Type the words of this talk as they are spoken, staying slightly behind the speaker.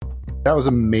That was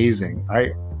amazing.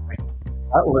 That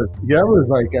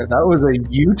was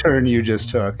a U-turn you just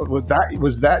took. Was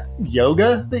that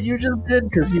yoga that you just did?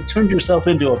 Because you turned yourself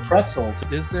into a pretzel.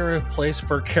 Is there a place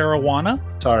for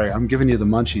Caruana? Sorry, I'm giving you the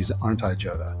munchies, aren't I,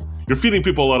 Joda? You're feeding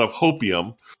people a lot of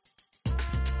hopium.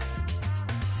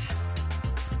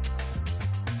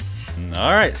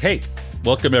 All right. Hey,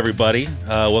 welcome everybody.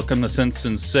 Welcome to Sense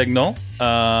and Signal.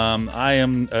 I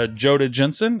am Joda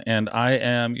Jensen, and I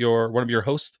am one of your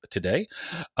hosts today.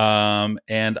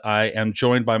 And I am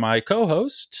joined by my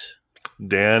co-host,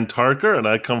 Dan Tarker, and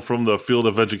I come from the field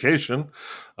of education,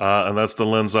 and that's the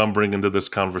lens I'm bringing to this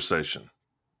conversation.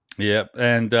 Yep.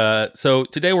 And so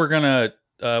today we're gonna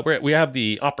we have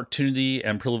the opportunity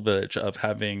and privilege of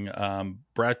having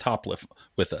Brad Topliff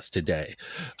with us today.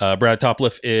 Brad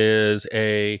Topliff is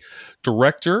a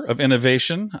director of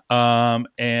innovation,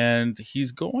 and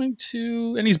he's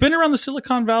been around the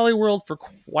Silicon Valley world for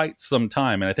quite some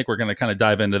time, and I think we're going to kind of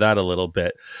dive into that a little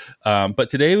bit. But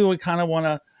today we kind of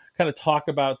want to talk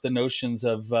about the notions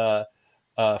of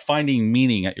finding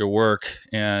meaning at your work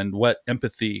and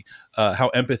how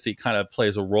empathy kind of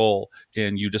plays a role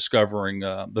in you discovering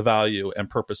the value and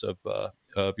purpose of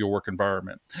your work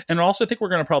environment. And also I think we're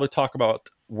going to probably talk about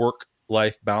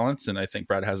work-life balance. And I think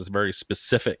Brad has a very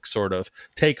specific sort of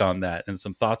take on that and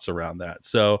some thoughts around that.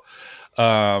 So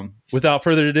without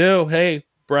further ado, hey,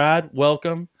 Brad,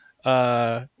 welcome.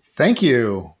 Thank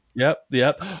you.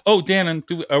 Yep. Oh, Dan,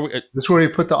 is this where you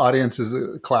put the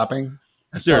audiences clapping?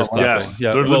 Yes,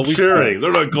 yeah. They're cheering.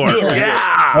 They're not going, yeah.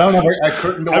 I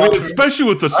mean, especially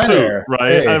with the suit,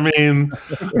 right? Hey. I mean,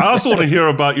 I also want to hear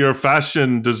about your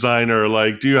fashion designer.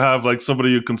 Like, do you have like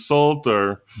somebody you consult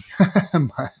or?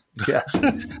 Yes.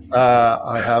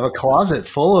 I have a closet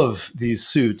full of these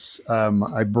suits.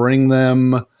 I bring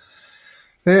them.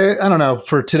 I don't know.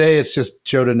 For today, it's just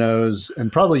Joda knows,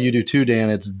 and probably you do too, Dan.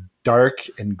 It's dark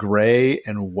and gray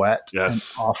and wet and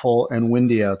awful and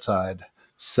windy outside.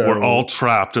 So we're all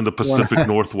trapped in the Pacific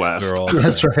Northwest.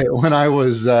 That's right. When I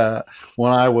was,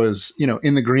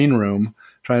 in the green room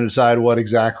trying to decide what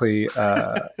exactly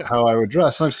how I would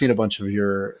dress, and I've seen a bunch of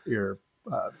your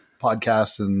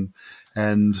podcasts,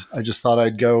 and I just thought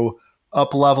I'd go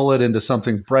up level it into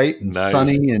something bright and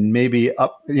sunny, and maybe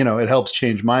up. It helps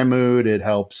change my mood. It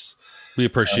helps. We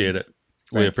appreciate it.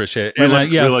 We appreciate it.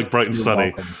 We like bright and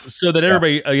sunny. So that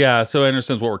everybody, so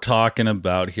understands what we're talking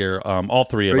about here. All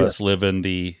three of us live in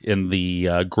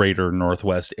the greater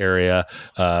Northwest area.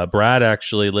 Brad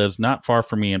actually lives not far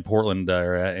from me in Portland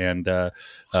area, and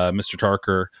Mr.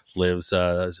 Tarker lives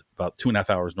about 2.5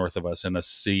 hours north of us in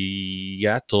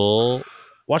Seattle,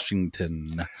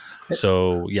 Washington.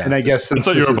 So yeah, and I guess I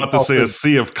thought you were about to say a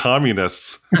sea of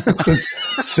communists.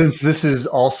 since this is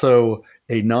also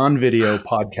a non-video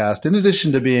podcast, in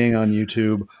addition to being on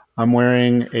YouTube, I'm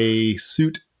wearing a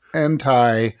suit and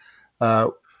tie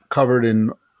covered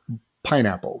in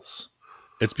pineapples.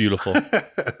 It's beautiful.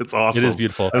 It's awesome. It is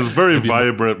beautiful. It's very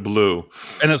vibrant blue.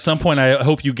 And at some point, I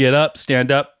hope you get up,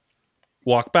 stand up,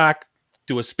 walk back,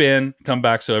 do a spin, come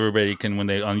back, so everybody can, when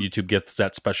they on YouTube, gets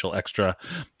that special extra.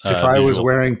 If I was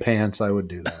wearing pants, I would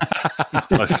do that.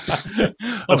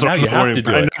 That's now you have to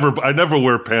do it. I never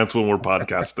wear pants when we're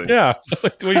podcasting. Yeah,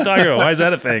 what are you talking about? Why is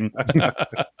that a thing?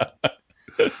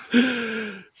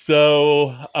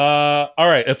 So, all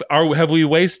right. Have we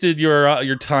wasted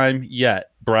your time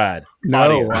yet, Brad?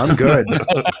 No, I'm good.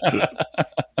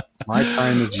 My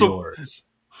time is yours.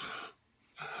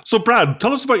 So, Brad,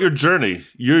 tell us about your journey.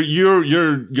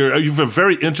 You've a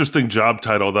very interesting job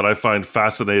title that I find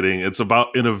fascinating. It's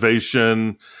about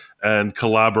innovation and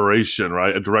collaboration,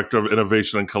 right? A director of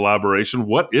innovation and collaboration.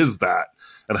 What is that,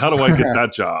 and how do I get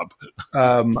that job?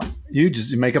 You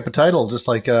make up a title, just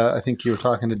like I think you were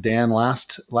talking to Dan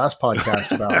last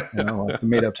podcast about like the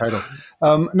made up titles.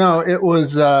 No, it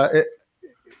was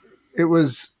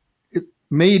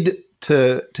made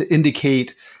to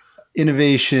indicate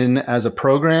innovation as a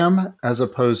program, as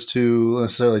opposed to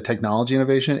necessarily technology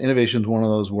innovation. Innovation is one of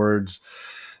those words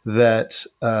that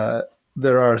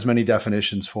there are as many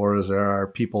definitions for as there are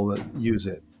people that use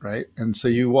it, right? And so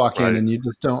you walk in and you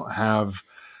just don't have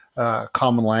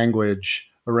common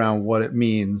language around what it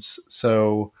means.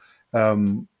 So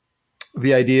the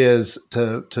idea is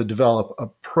to develop a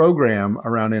program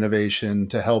around innovation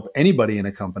to help anybody in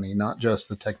a company, not just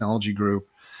the technology group,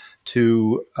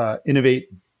 to innovate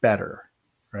better,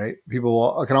 right?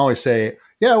 People can always say,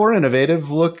 yeah, we're innovative.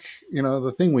 Look,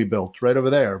 the thing we built right over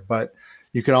there. But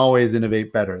you can always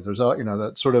innovate better. There's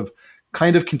that sort of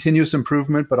kind of continuous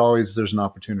improvement, but always there's an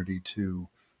opportunity to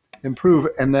improve.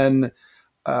 And then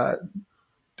I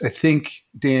think,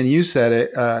 Dan, you said it,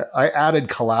 I added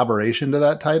collaboration to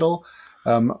that title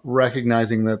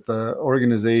recognizing that the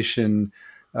organization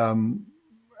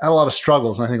had a lot of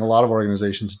struggles, and I think a lot of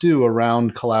organizations do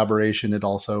around collaboration. It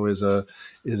also is a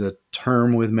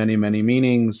term with many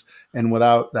meanings, and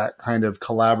without that kind of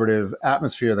collaborative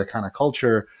atmosphere, that kind of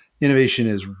culture, innovation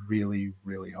is really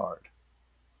hard.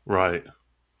 Right.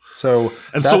 So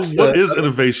And so what is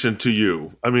innovation to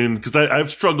you? I mean, because I've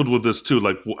struggled with this too.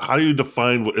 Like, how do you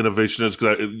define what innovation is?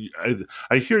 Because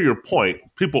I hear your point.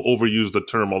 People overuse the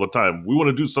term all the time. We want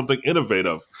to do something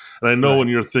innovative. And I know when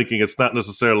you're thinking it's not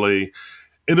necessarily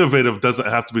innovative, doesn't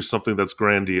have to be something that's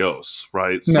grandiose,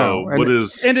 right? No, so what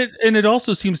is... And it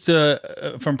also seems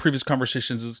to, from previous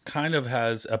conversations, is kind of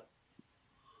has a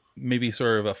maybe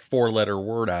sort of a 4-letter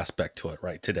word aspect to it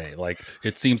right today. Like,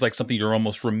 it seems like something you're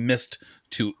almost remiss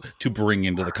to bring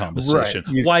into the conversation.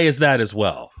 Right. Why is that as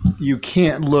well? You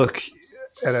can't look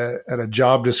at a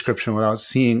job description without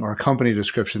seeing, or a company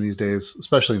description these days,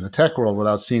 especially in the tech world,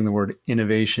 without seeing the word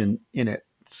innovation in it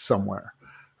somewhere.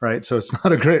 Right. So it's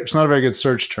not a very good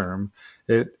search term.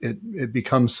 It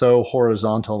becomes so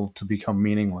horizontal to become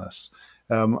meaningless.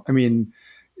 I mean,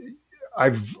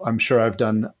 I'm sure I've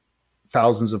done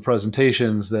thousands of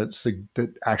presentations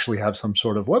that actually have some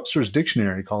sort of Webster's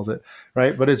dictionary calls it,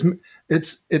 right? But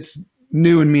it's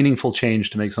new and meaningful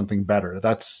change to make something better.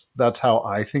 That's how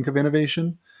I think of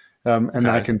innovation. And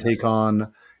that can take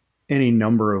on any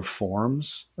number of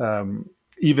forms.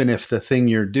 Even if the thing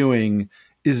you're doing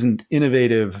isn't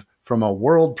innovative from a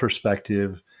world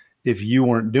perspective, if you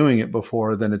weren't doing it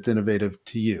before, then it's innovative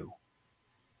to you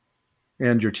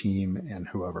and your team and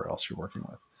whoever else you're working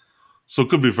with. So it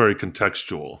could be very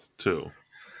contextual too.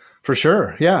 For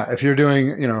sure. Yeah. If you're doing,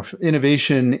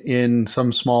 innovation in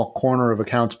some small corner of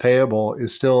accounts payable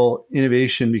is still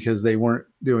innovation because they weren't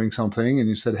doing something and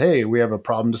you said, hey, we have a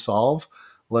problem to solve.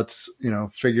 Let's,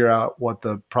 figure out what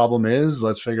the problem is.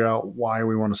 Let's figure out why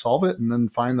we want to solve it and then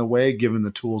find the way given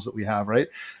the tools that we have, right?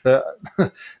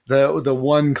 The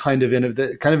one kind of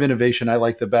innovation I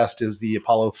like the best is the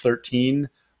Apollo 13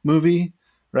 movie,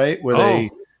 right? Where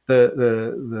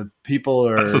the people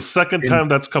are... That's the second time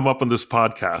that's come up on this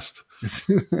podcast.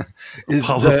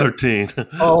 Apollo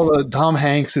 13. Tom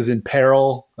Hanks is in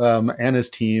peril, and his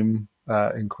team,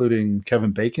 including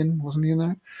Kevin Bacon, wasn't he in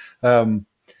there?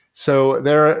 So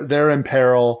they're in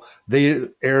peril.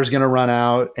 Air's going to run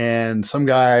out, and some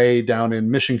guy down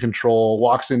in mission control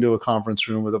walks into a conference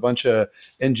room with a bunch of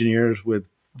engineers with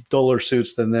duller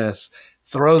suits than this,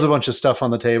 throws a bunch of stuff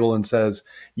on the table and says,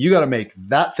 you got to make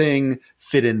that thing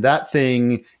fit in that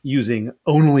thing using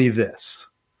only this,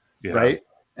 right?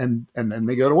 And then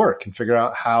they go to work and figure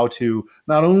out how to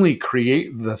not only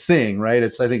create the thing, right? I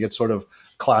think it's sort of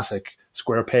classic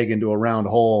square peg into a round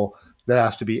hole that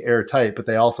has to be airtight, but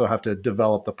they also have to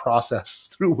develop the process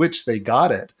through which they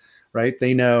got it, right?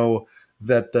 They know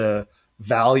that the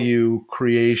value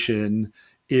creation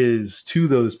is to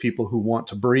those people who want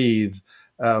to breathe.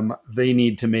 They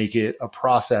need to make it a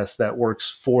process that works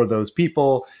for those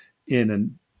people in a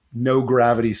no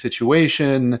gravity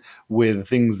situation with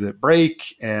things that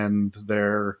break and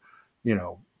they're,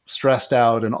 stressed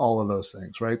out and all of those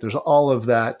things, right? There's all of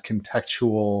that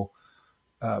contextual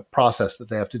process that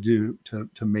they have to do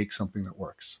to make something that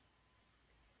works.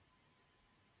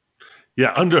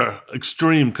 Yeah, under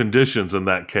extreme conditions in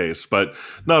that case, but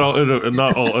not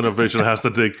all innovation has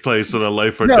to take place in a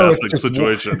life or death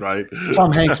situation, right? It's a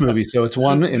Tom Hanks movie, so it's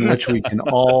one in which we can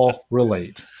all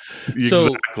relate.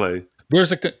 Exactly.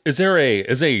 Is there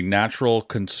a natural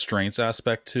constraints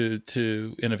aspect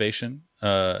to innovation?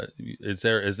 Is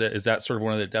that sort of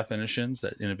one of the definitions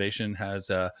that innovation has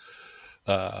a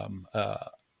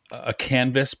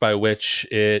canvas by which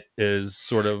it is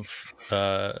sort of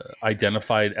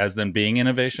identified as then being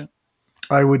innovation?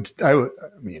 I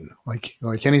mean,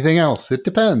 like anything else, it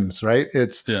depends, right?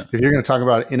 If you're going to talk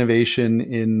about innovation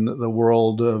in the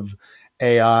world of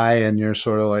AI and you're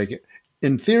sort of like,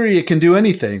 in theory, it can do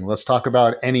anything. Let's talk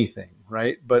about anything,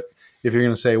 right? But if you're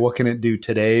going to say, what can it do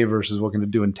today versus what can it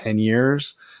do in 10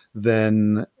 years,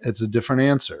 then it's a different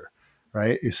answer,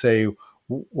 right? You say,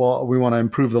 well, we want to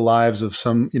improve the lives of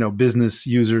some, business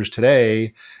users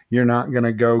today. You're not going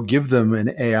to go give them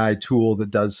an AI tool that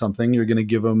does something. You're going to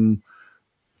give them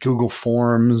Google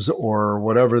Forms or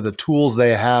whatever the tools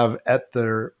they have at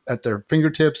their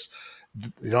fingertips.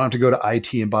 They don't have to go to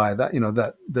IT and buy that.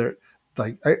 That they're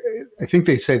like, I think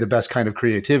they say the best kind of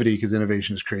creativity, because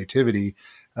innovation is creativity,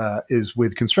 is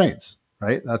with constraints,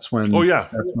 right? That's when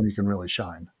that's when you can really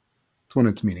shine. That's when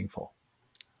it's meaningful.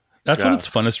 That's when it's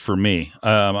funnest for me.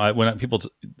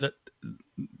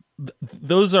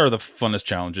 Those are the funnest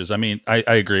challenges. I mean, I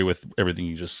agree with everything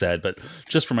you just said, but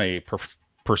just from a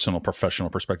personal, professional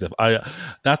perspective.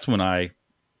 That's when I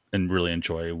really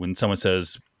enjoy when someone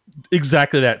says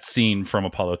exactly that scene from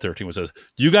Apollo 13 was says,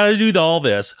 you got to do all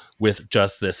this with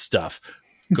just this stuff.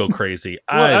 Go crazy.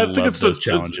 Well, I I think love those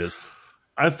challenges.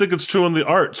 I think it's true in the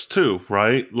arts too,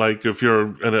 right? Like if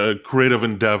you're in a creative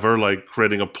endeavor, like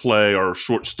creating a play or a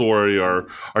short story or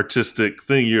artistic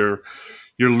thing, you're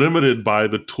limited by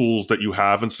the tools that you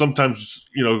have. And sometimes,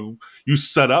 you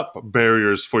set up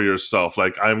barriers for yourself.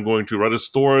 Like I'm going to write a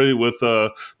story with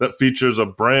that features a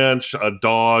branch, a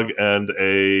dog, and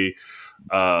a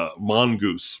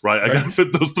mongoose, right? I got to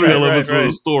fit those three elements of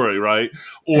the story, right?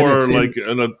 Or like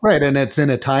right, and it's in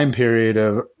a time period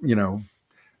of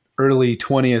early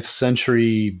 20th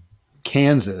century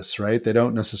Kansas, right? They're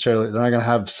not going to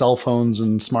have cell phones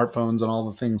and smartphones and all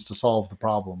the things to solve the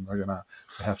problem.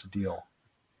 They have to deal.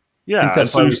 Yeah,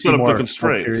 that's so you set up the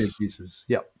constraints. Pieces.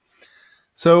 Yep.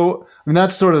 So,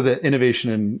 that's sort of the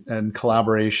innovation and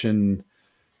collaboration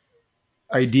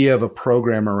idea of a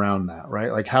program around that,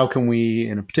 right? Like how can we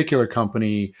in a particular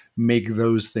company make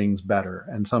those things better?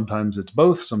 And sometimes it's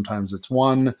both, sometimes it's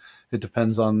one. It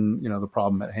depends on, the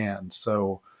problem at hand.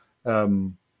 So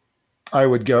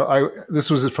this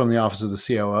was from the office of the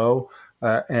COO,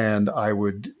 and I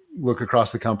would look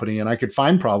across the company and I could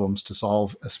find problems to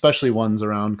solve, especially ones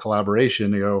around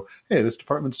collaboration. You go, hey, this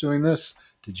department's doing this.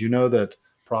 Did you know that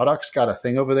product's got a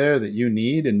thing over there that you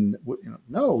need? And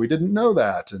no, we didn't know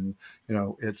that. And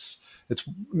it's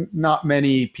not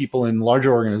many people in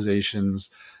larger organizations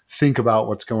think about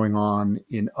what's going on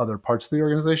in other parts of the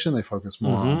organization. They focus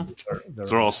more on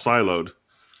they're all siloed.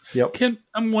 Yep. Kim,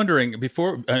 I'm wondering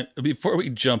before we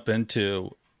jump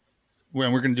into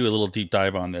when we're going to do a little deep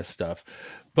dive on this stuff,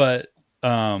 but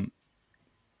why are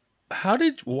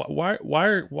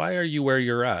you where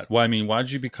you're at? Why are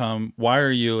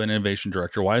you an innovation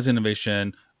director? Why is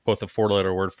innovation both a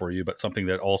 4-letter word for you, but something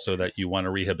that also that you want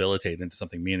to rehabilitate into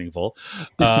something meaningful?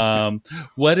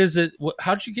 What is it?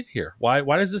 How did you get here? Why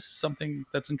is this something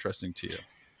that's interesting to you?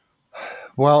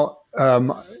 Well,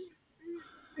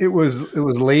 it was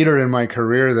later in my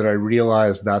career that I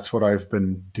realized that's what I've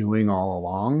been doing all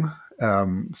along.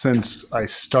 Since I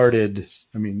started,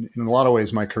 in a lot of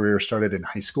ways, my career started in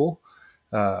high school.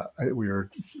 We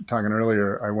were talking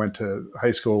earlier, I went to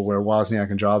high school where Wozniak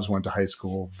and Jobs went to high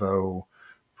school, though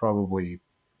probably,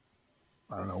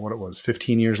 I don't know what it was,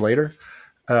 15 years later.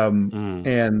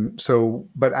 And so,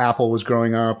 but Apple was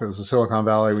growing up. It was the Silicon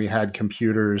Valley. We had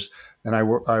computers, and I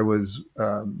was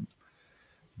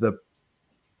the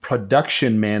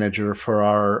production manager for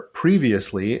our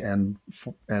previously and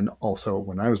also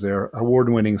when I was there,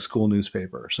 award-winning school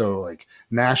newspaper. So like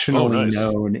nationally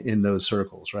known in those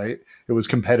circles, right? It was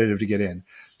competitive to get in,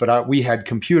 but we had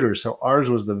computers. So ours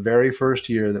was the very first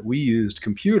year that we used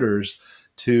computers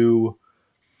to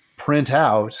print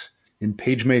out in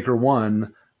PageMaker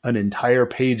 1 an entire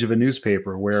page of a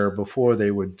newspaper, where before they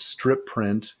would strip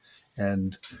print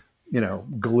and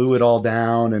glue it all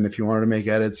down. And if you wanted to make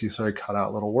edits, you sort of cut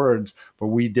out little words, but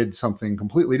we did something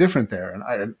completely different there. And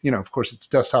of course it's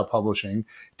desktop publishing.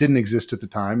 It didn't exist at the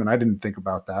time. And I didn't think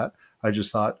about that. I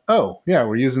just thought, oh yeah,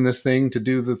 we're using this thing to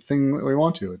do the thing that we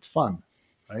want to. It's fun,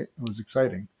 right? It was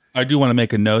exciting. I do want to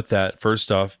make a note that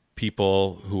first off,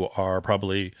 people who are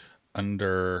probably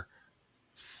under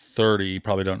 30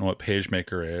 probably don't know what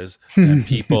PageMaker is, and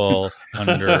people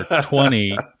under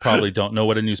 20 probably don't know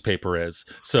what a newspaper is.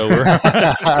 So we're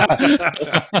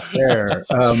that's fair.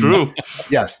 True.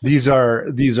 Yes, these are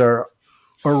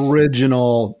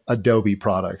original Adobe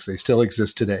products. They still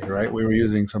exist today, right? We were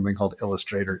using something called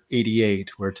Illustrator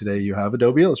 88, where today you have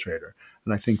Adobe Illustrator.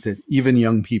 And I think that even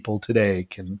young people today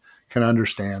can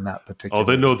understand that particular. Oh,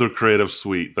 they know their Creative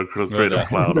Suite, their Creative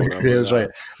Cloud. Right.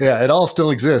 Yeah, it all still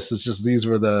exists. It's just these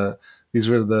were the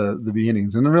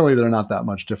beginnings, and really they're not that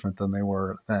much different than they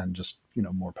were then. Just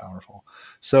more powerful.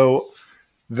 So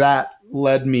that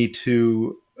led me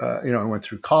to I went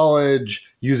through college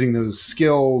using those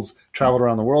skills, traveled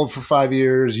around the world for 5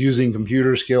 years using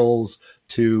computer skills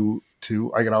to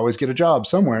I could always get a job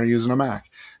somewhere using a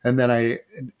Mac. And then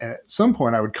at some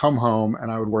point I would come home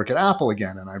and I would work at Apple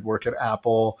again. And I'd work at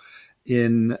Apple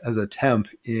as a temp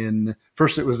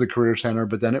first it was the Career Center,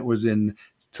 but then it was in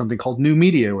something called New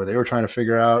Media, where they were trying to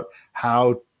figure out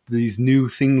how these new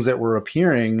things that were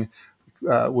appearing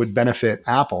would benefit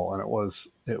Apple. And it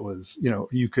was,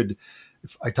 you could,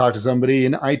 if I talked to somebody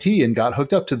in IT and got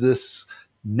hooked up to this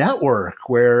network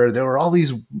where there were all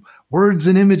these words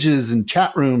and images and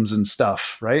chat rooms and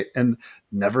stuff, right? And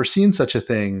never seen such a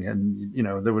thing. And,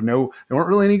 there weren't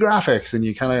really any graphics, and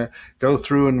you kind of go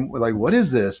through and like, what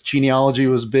is this? Genealogy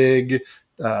was big.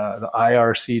 The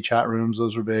IRC chat rooms,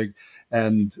 those were big.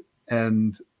 And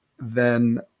And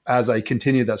then as I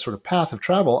continued that sort of path of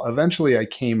travel, eventually I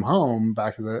came home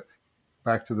back to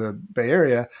the Bay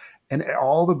Area, and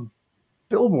all the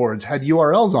billboards had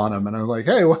URLs on them, and I was like,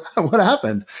 "Hey, what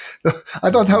happened?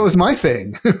 I thought that was my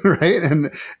thing, right?"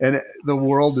 And the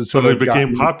world has sort Suddenly of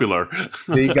became popular.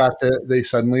 they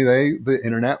suddenly the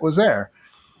internet was there,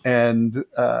 and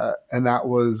that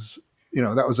was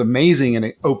that was amazing, and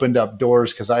it opened up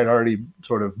doors because I'd already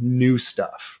sort of knew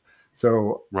stuff.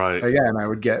 So Right. again, I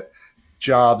would get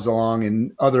jobs along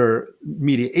in other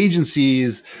media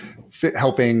agencies,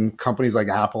 helping companies like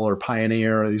Apple or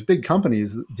Pioneer or these big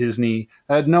companies, Disney.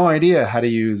 I had no idea how to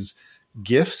use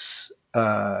GIFs,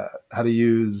 how to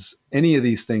use any of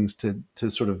these things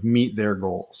to sort of meet their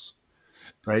goals,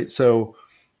 right? So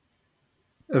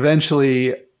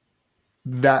eventually,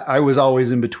 that I was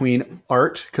always in between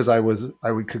art because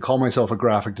could call myself a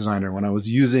graphic designer. When I was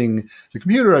using the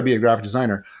computer, I'd be a graphic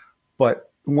designer.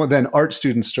 But then art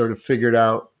students sort of figured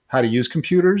out how to use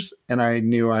computers, and I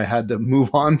knew I had to move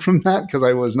on from that because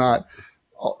I was not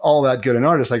all that good an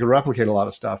artist. I could replicate a lot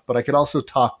of stuff, but I could also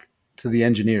talk to the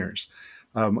engineers.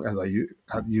 As I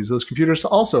use those computers to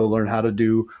also learn how to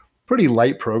do pretty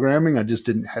light programming. I just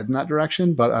didn't head in that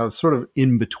direction, but I was sort of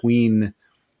in between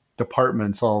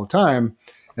departments all the time,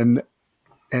 and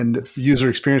user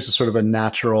experience is sort of a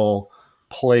natural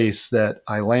place that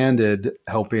I landed,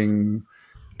 helping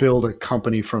build a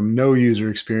company from no user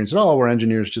experience at all, where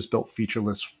engineers just built feature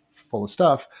lists full of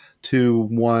stuff, to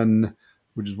one,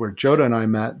 which is where Joda and I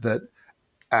met, that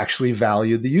actually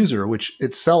valued the user, which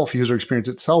itself, user experience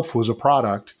itself, was a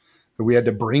product that we had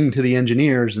to bring to the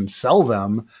engineers and sell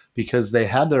them because they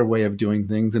had their way of doing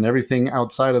things, and everything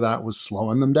outside of that was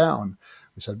slowing them down.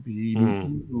 We said,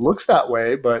 looks that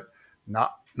way, but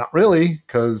not really,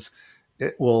 because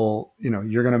it will,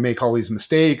 you're going to make all these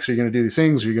mistakes, or you're going to do these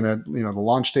things, or you're going to, the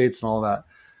launch dates and all that.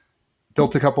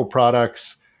 Built a couple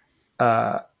products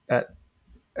in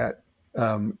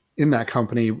that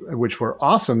company, which were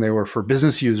awesome. They were for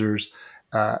business users.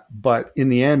 But in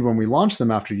the end, when we launched them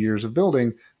after years of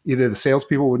building, either the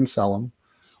salespeople wouldn't sell them,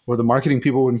 or the marketing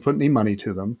people wouldn't put any money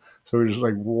to them. So we're just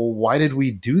like, well, why did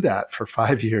we do that for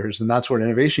 5 years? And that's where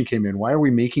innovation came in. Why are we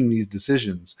making these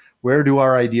decisions? Where do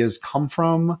our ideas come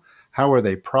from? How are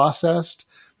they processed?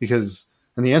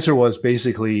 And the answer was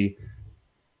basically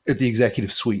at the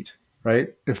executive suite, right?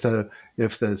 If the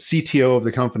CTO of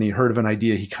the company heard of an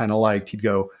idea he kind of liked, he'd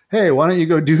go, "Hey, why don't you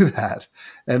go do that?"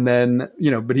 And then,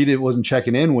 but he wasn't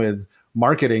checking in with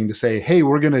marketing to say, "Hey,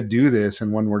 we're going to do this,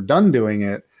 and when we're done doing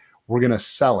it, we're going to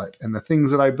sell it." And the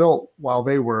things that I built while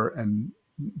they were, and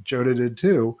Joda did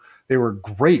too, they were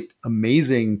great,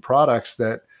 amazing products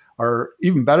that are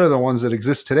even better than ones that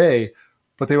exist today,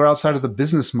 but they were outside of the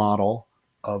business model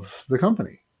of the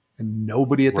company. And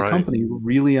nobody at the company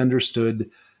really understood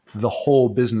the whole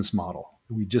business model.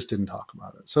 We just didn't talk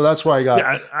about it. So that's why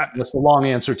that's the long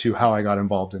answer to how I got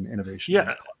involved in innovation.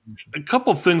 Yeah, a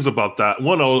couple of things about that.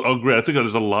 One, I'll agree. I think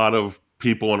there's a lot of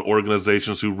people and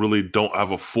organizations who really don't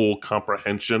have a full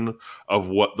comprehension of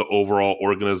what the overall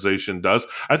organization does.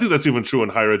 I think that's even true in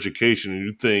higher education.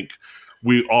 You think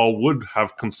we all would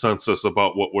have consensus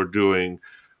about what we're doing,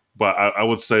 but I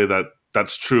would say that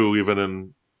that's true even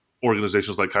in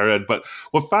organizations like higher ed. But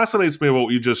what fascinates me about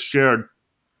what you just shared,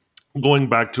 going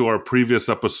back to our previous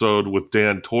episode with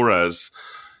Dan Torres,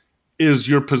 is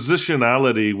your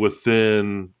positionality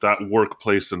within that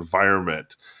workplace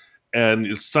environment. And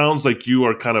it sounds like you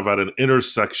are kind of at an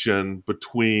intersection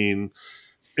between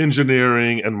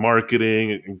engineering and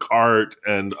marketing and art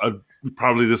and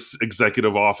probably this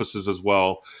executive offices as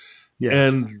well. Yes.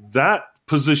 And that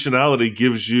positionality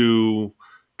gives you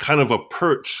kind of a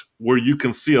perch where you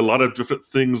can see a lot of different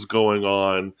things going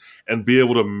on and be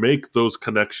able to make those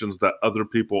connections that other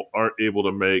people aren't able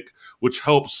to make, which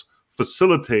helps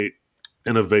facilitate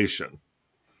innovation.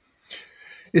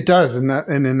 It does. And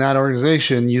in that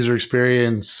organization, user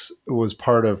experience was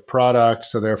part of product,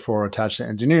 so therefore attached to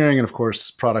engineering, and of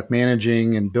course, product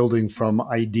managing and building from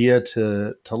idea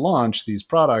to launch these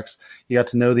products. You got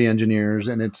to know the engineers,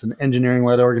 and it's an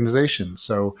engineering-led organization.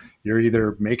 So you're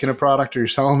either making a product or you're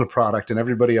selling a product, and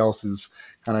everybody else is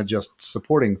kind of just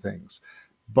supporting things.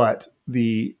 But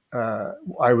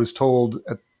I was told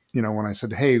when I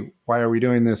said, "Hey, why are we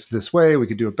doing this way? We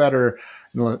could do it better.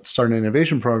 And let's start an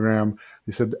innovation program."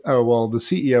 They said, "Oh, well, the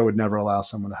CEO would never allow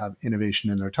someone to have innovation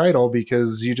in their title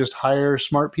because you just hire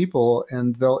smart people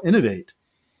and they'll innovate."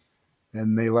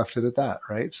 And they left it at that,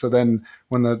 right? So then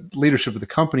when the leadership of the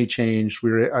company changed,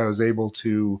 I was able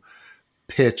to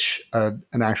pitch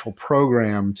an actual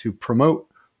program to promote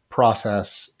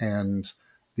process and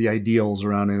the ideals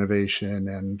around innovation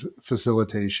and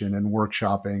facilitation and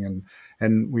workshopping,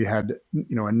 and we had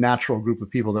a natural group of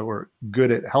people that were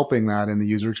good at helping that in the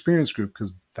user experience group,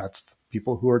 because that's the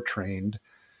people who are trained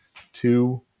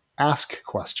to ask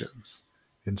questions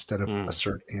instead of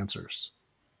assert answers.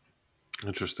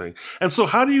 Interesting. And so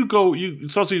how do you go, it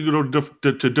sounds like you go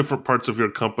to different parts of your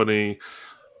company,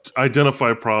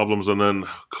 identify problems, and then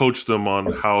coach them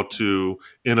on how to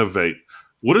innovate.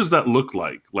 What does that look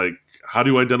like? Like, how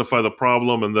do you identify the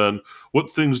problem? And then what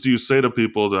things do you say to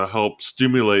people to help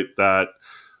stimulate that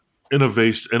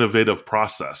innovative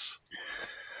process?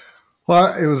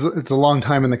 Well, it's a long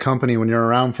time in the company. When you're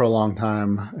around for a long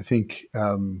time, I think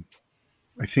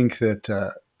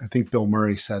Bill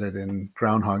Murray said it in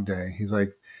Groundhog Day. He's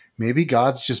like, maybe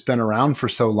God's just been around for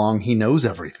so long, he knows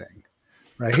everything.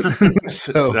 Right.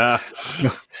 So, Yeah.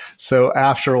 so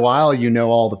after a while,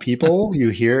 all the people you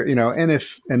hear,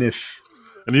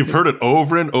 and you've heard it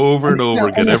over and over and over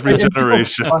again, every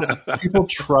generation. People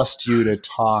trust you to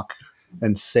talk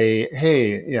and say,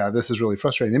 hey, yeah, this is really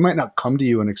frustrating. They might not come to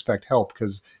you and expect help,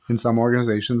 because in some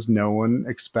organizations, no one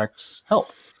expects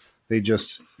help. They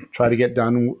just try to get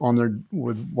done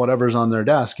with whatever's on their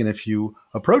desk. And if you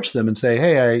approach them and say,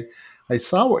 hey, I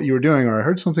saw what you were doing, or I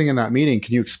heard something in that meeting,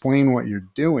 can you explain what you're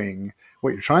doing,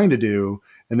 what you're trying to do?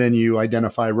 And then you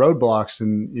identify roadblocks,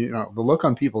 and the look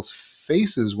on people's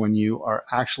faces when you are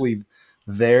actually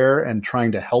there and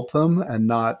trying to help them, and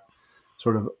not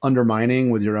sort of undermining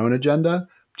with your own agenda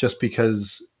just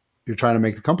because you're trying to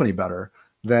make the company better,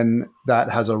 then that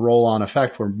has a roll-on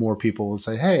effect where more people will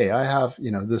say, hey, I have,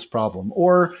 this problem.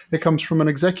 Or it comes from an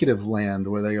executive land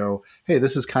where they go, hey,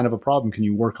 this is kind of a problem. Can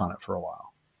you work on it for a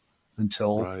while?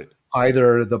 Until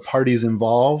either the parties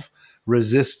involved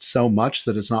resist so much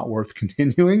that it's not worth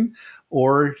continuing,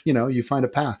 or, you find a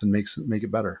path and make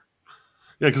it better.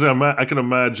 Yeah, because I can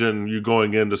imagine you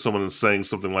going into someone and saying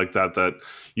something like that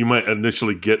you might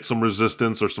initially get some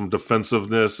resistance or some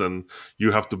defensiveness, and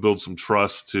you have to build some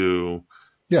trust to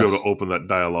be able to open that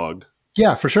dialogue.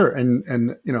 Yeah, for sure.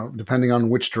 And depending on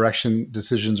which direction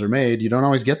decisions are made, you don't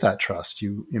always get that trust.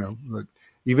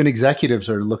 Even executives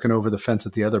are looking over the fence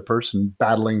at the other person,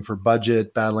 battling for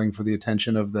budget, battling for the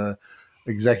attention of the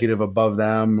executive above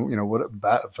them,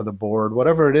 for the board,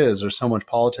 whatever it is. There's so much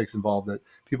politics involved that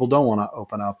people don't want to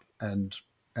open up and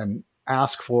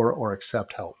ask for or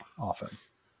accept help often.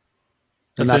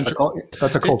 And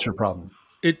that's a culture problem.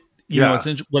 It's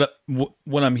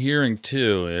what I'm hearing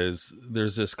too is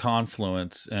there's this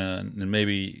confluence, and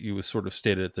maybe you was sort of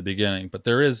stated at the beginning, but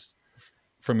there is,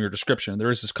 from your description, there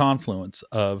is this confluence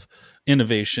of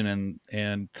innovation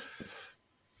and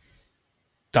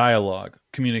dialogue,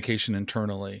 communication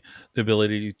internally, the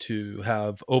ability to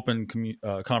have open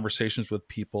conversations with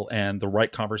people, and the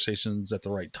right conversations at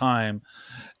the right time.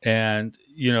 And,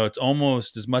 it's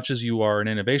almost, as much as you are an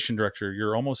innovation director,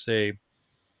 you're almost a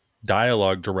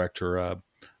dialogue director, a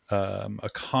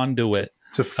conduit.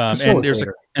 It's a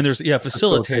facilitator. And there's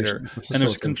facilitator. And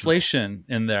there's a conflation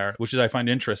in there, which is, I find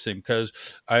interesting, because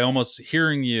I almost,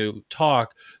 hearing you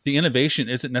talk, the innovation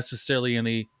isn't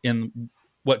necessarily in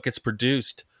what gets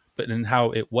produced, but in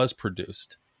how it was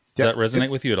produced. Does that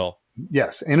resonate with you at all?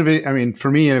 Yes.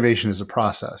 For me, innovation is a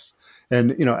process.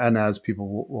 And, and as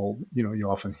people will, you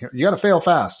often hear, you got to fail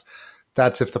fast.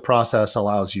 That's if the process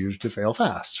allows you to fail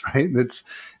fast, right?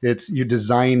 It's you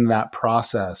design that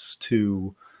process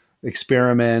to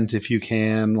experiment if you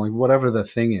can, like whatever the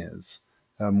thing is,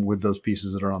 with those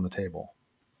pieces that are on the table.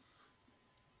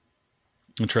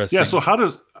 Interesting. Yeah. So how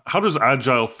does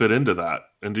Agile fit into that,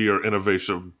 into your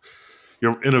innovating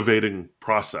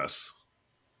process?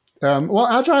 Well,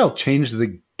 Agile changed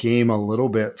the game a little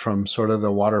bit from sort of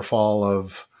the waterfall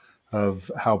of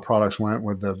how products went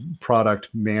with the product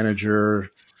manager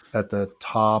at the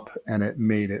top, and it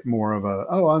made it more of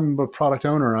I'm a product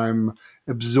owner. I'm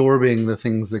absorbing the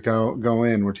things that go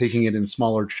in. We're taking it in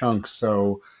smaller chunks,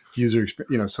 so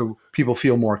so people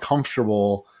feel more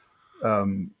comfortable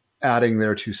adding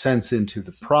their 2 cents into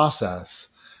the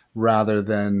process, rather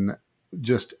than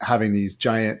just having these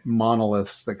giant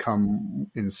monoliths that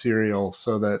come in serial,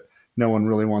 so that no one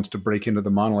really wants to break into the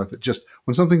monolith. It just,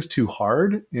 when something's too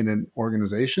hard in an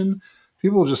organization,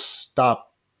 people just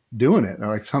stop doing it. They're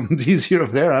like, something's easier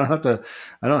over there. I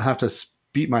don't have to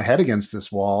beat my head against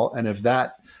this wall. And if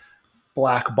that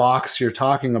black box you're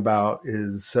talking about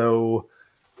is so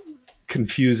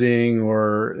confusing,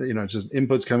 or just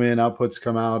inputs come in, outputs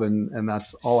come out, and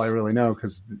that's all I really know,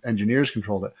 because engineers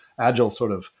controlled it. Agile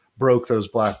sort of broke those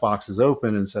black boxes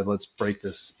open and said, let's break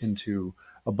this into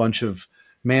a bunch of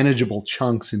manageable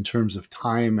chunks in terms of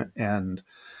time and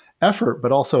effort,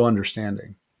 but also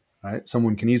understanding. right?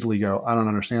 Someone can easily go, I don't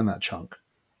understand that chunk.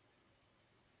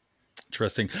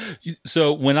 Interesting.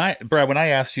 So Brad, when I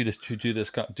asked you to do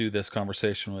this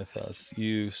conversation with us,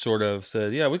 you sort of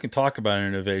said, "Yeah, we can talk about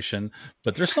innovation,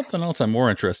 but there's something else I'm more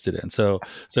interested in."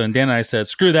 And Dan and I said,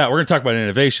 "Screw that, we're going to talk about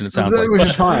innovation." It sounds like, which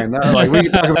is fine. Like we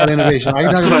can talk about innovation. I can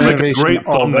It's talk going about to make a innovation great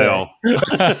all thumbnail.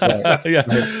 yeah.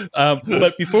 Right.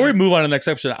 But before we move on to the next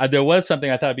section, there was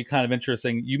something I thought would be kind of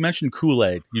interesting. You mentioned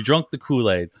Kool-Aid. You drunk the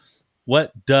Kool-Aid.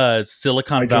 What does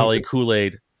Silicon Valley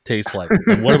Kool-Aid taste like?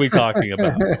 And what are we talking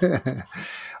about?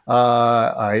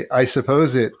 I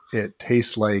suppose it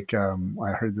tastes like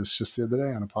I heard this just the other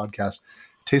day on a podcast.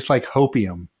 It tastes like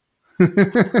hopium.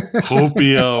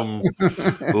 Hopium,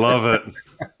 love it.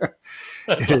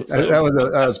 Awesome. That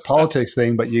was a politics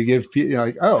thing, but you give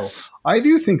like, oh, I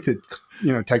do think that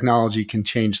technology can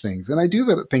change things, and I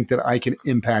do think that I can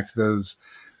impact those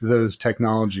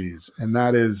technologies, and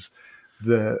that is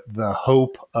the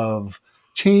hope of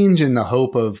change and the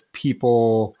hope of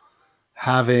people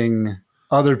having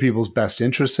other people's best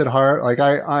interests at heart. Like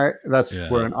that's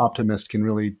where an optimist can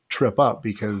really trip up,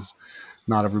 because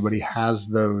not everybody has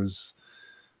those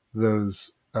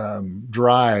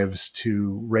drives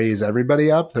to raise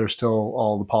everybody up. There's still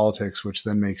all the politics, which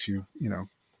then makes you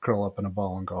curl up in a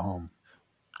ball and go home.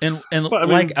 And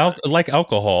like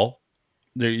alcohol,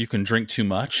 there you can drink too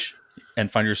much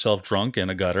and find yourself drunk in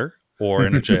a gutter or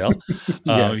in a jail.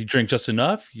 Yes. You drink just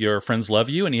enough, your friends love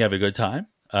you, and you have a good time.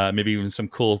 Maybe even some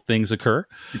cool things occur.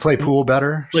 You play pool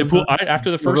better.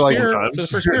 After the first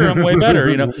beer, I'm way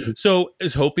better. So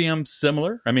is hopium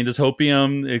similar? I mean, is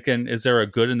there a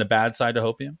good and the bad side to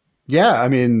hopium? Yeah, I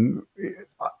mean,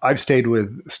 I've stayed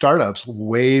with startups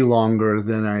way longer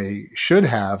than I should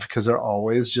have, because they're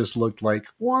always just looked like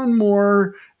one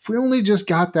more. If we only just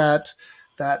got that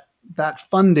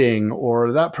funding,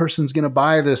 or that person's going to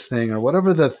buy this thing, or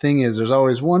whatever the thing is, there's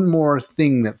always one more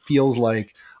thing that feels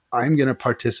like I'm going to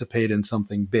participate in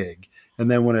something big. And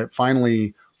then when it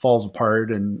finally falls apart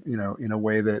and, in a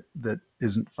way that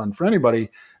isn't fun for anybody,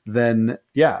 then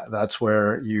that's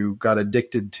where you got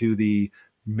addicted to the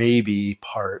maybe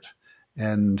part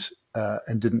and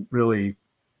didn't really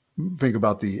think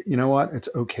about it's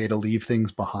okay to leave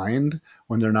things behind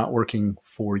when they're not working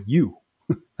for you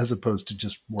as opposed to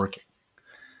just working.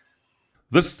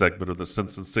 This segment of the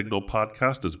Sense and Signal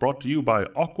podcast is brought to you by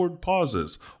Awkward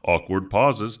Pauses. Awkward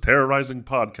Pauses, terrorizing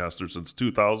podcasters since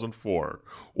 2004.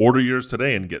 Order yours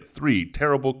today and get 3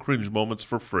 terrible cringe moments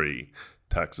for free.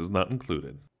 Taxes not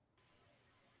included.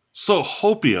 So,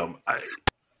 hopium,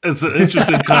 it's an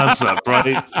interesting concept,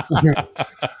 right?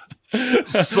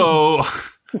 So...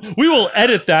 We will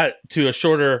edit that to a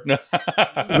shorter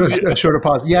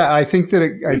pause. Yeah, I think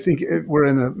that we're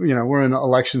in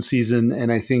election season,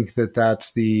 and I think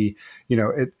that's the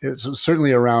it's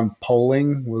certainly around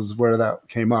polling was where that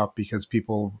came up, because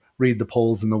people read the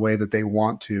polls in the way that they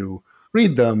want to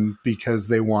read them because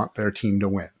they want their team to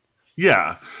win.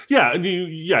 Yeah, and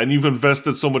you've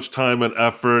invested so much time and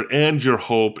effort and your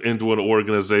hope into an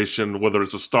organization, whether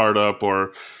it's a startup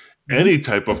or any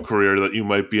type of career that you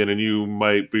might be in, and you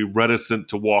might be reticent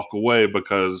to walk away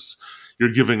because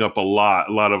you're giving up a lot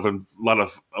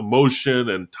of emotion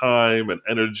and time and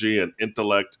energy and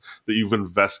intellect that you've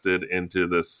invested into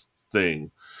this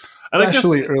thing. And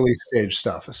especially early stage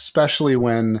stuff, especially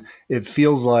when it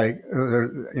feels like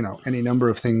any number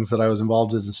of things that I was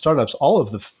involved in startups, all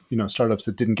of the startups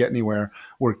that didn't get anywhere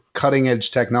were cutting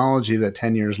edge technology that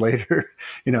 10 years later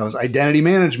is identity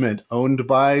management owned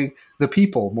by the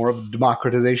people, more of a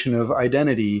democratization of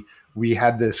identity. We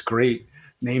had this great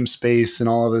namespace and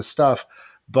all of this stuff,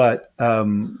 but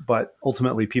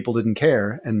ultimately people didn't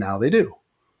care, and now they do.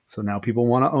 So now people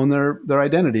want to own their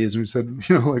identities, and we said,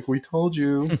 like we told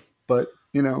you. But,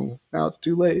 now it's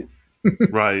too late.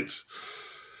 Right.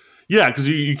 Yeah, because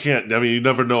you can't, you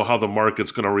never know how the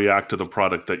market's going to react to the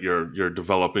product that you're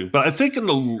developing. But I think in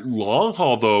the long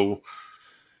haul, though,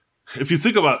 if you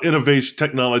think about innovation,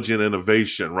 technology and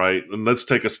innovation, right, and let's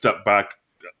take a step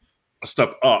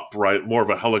up, right, more of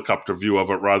a helicopter view of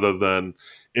it rather than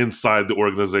inside the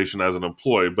organization as an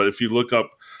employee. But if you look up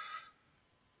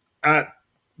at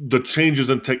the changes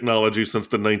in technology since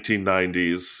the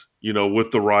 1990s, with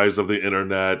the rise of the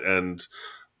internet and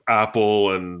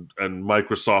Apple and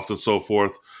Microsoft and so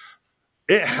forth,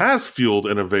 it has fueled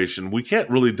innovation. We can't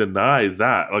really deny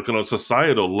that. Like on a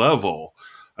societal level,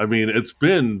 it's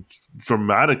been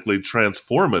dramatically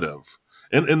transformative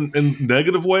in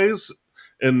negative ways,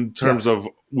 in terms of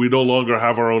we no longer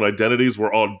have our own identities.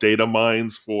 We're all data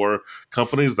mines for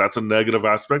companies. That's a negative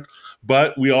aspect.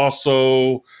 But we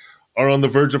also are on the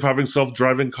verge of having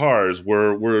self-driving cars.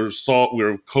 We're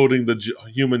coding the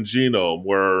human genome.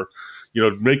 We're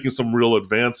making some real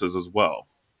advances as well.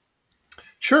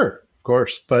 Sure, of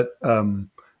course, but I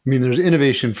mean, there's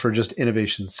innovation for just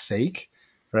innovation's sake,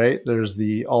 right? There's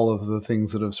all of the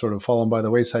things that have sort of fallen by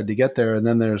the wayside to get there, and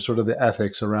then there's sort of the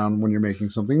ethics around when you're making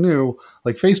something new,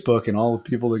 like Facebook, and all the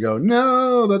people that go,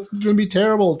 "No, that's going to be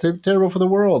terrible, terrible for the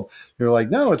world." You're like,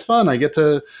 "No, it's fun. I get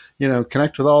to,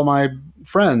 connect with all my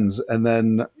friends," and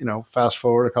then fast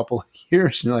forward a couple of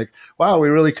years, and you're like, "Wow, we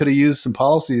really could have used some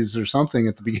policies or something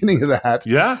at the beginning of that,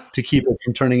 to keep it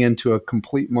from turning into a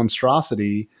complete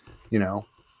monstrosity." And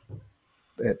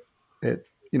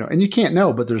you can't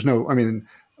know, but there's no. I mean,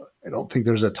 I don't think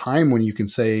there's a time when you can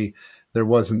say there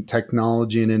wasn't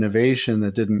technology and innovation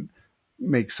that didn't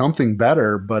make something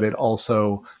better, but it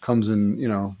also comes in,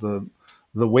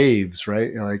 the waves, right?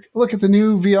 You're like, look at the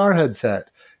new VR headset.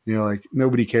 Like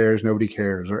nobody cares,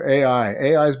 or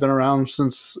AI has been around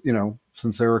since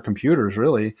there were computers,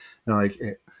 really. Like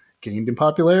it gained in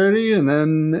popularity and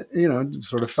then,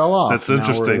 sort of fell off. That's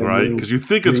interesting, right? Because you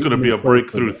think it's going to be a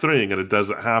breakthrough thing and it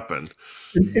doesn't happen.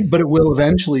 But it will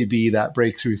eventually be that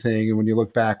breakthrough thing. And when you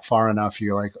look back far enough,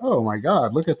 you're like, oh my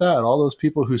God, look at that. All those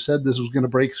people who said this was going to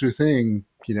break through thing,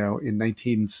 in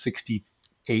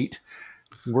 1968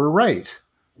 were right.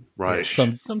 Right.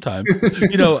 Sometimes,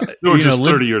 they were just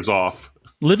 30 years off.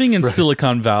 Living in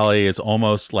Silicon Valley is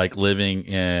almost like living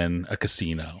in a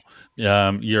casino.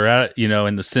 You're at,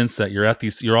 in the sense that you're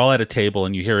all at a table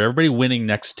and you hear everybody winning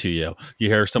next to you. You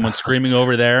hear someone screaming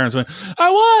over there and someone,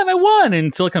 I won.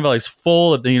 And Silicon Valley is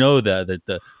full of,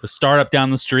 the startup down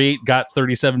the street got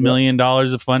 $37 million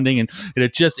of funding. And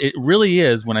it really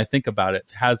is, when I think about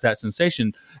it, has that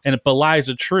sensation, and it belies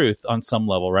the truth on some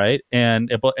level. Right.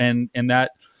 And it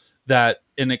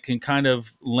can kind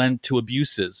of lend to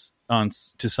abuses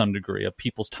to some degree of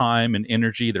people's time and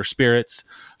energy, their spirits.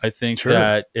 I think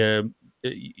that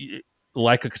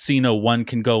like a casino, one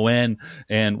can go in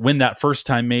and win that first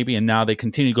time maybe, and now they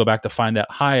continue to go back to find that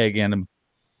high again. And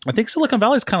I think Silicon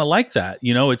Valley is kind of like that.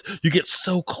 It's, you get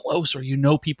so close, or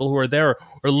people who are there,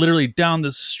 or literally down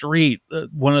the street,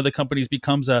 one of the companies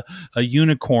becomes a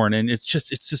unicorn, and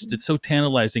it's so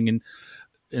tantalizing,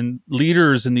 and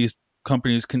leaders in these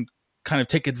companies can kind of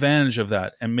take advantage of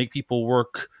that and make people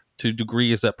work to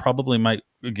degrees that probably might,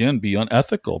 again, be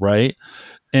unethical, right?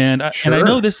 And I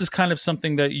know this is kind of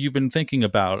something that you've been thinking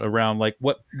about around, like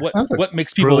what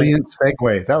makes people. Brilliant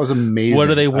segue. That was amazing. What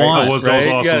do they want? That was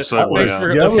awesome. That was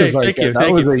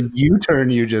a U-turn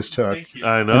you just took.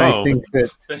 I know. And I think that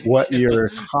what you're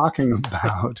talking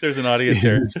about. There's an audience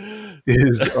here.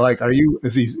 Is like,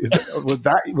 was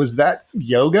that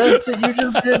yoga that you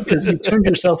just did? Because you turned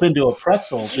yourself into a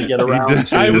pretzel to get around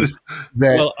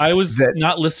to I was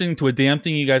not listening to a damn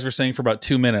thing you guys were saying for about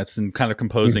 2 minutes and kind of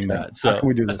composing that. So how can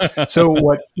we do this? So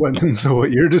what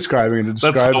you're describing to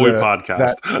describe that's how we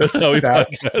podcast. That's how we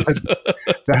podcast.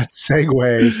 That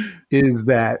segue is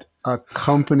that a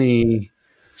company.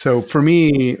 So for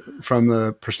me, from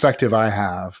the perspective I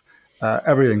have,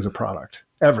 everything's a product.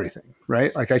 Everything,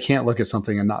 right? Like I can't look at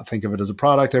something and not think of it as a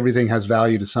product. Everything has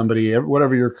value to somebody,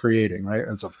 whatever you're creating, right?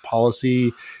 It's a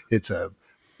policy, it's a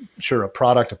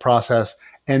product, a process,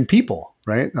 and people,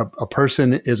 right? A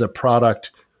person is a product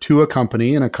to a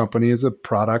company, and a company is a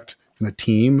product and a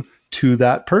team to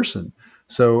that person.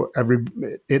 So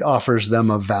it offers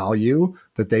them a value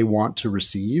that they want to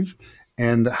receive,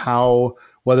 and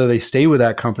whether they stay with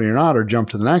that company or not, or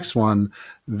jump to the next one,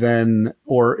 then,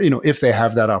 or, if they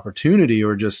have that opportunity,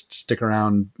 or just stick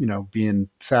around, being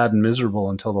sad and miserable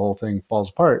until the whole thing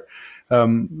falls apart,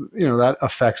 that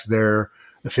affects their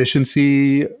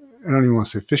efficiency. I don't even want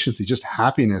to say efficiency, just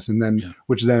happiness. And then,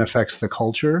 which then affects the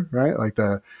culture, right? Like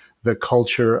the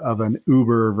culture of an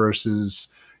Uber versus,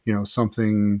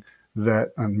 something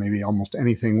that maybe almost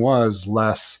anything was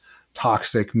less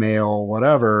toxic, male,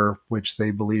 whatever, which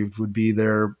they believed would be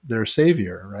their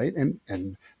savior, right?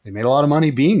 And they made a lot of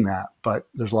money being that, but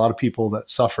there's a lot of people that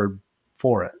suffered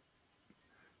for it.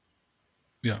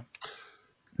 Yeah.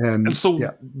 And so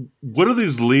what do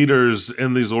these leaders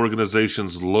in these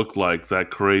organizations look like that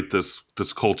create this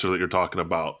culture that you're talking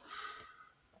about?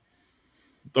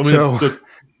 I mean, this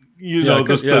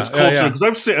culture, because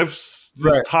I've seen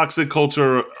this toxic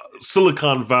culture,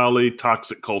 Silicon Valley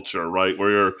toxic culture, right?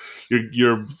 Where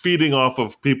you're feeding off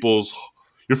of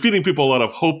you're feeding people a lot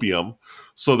of hopium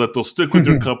so that they'll stick with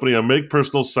your company and make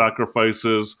personal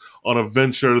sacrifices on a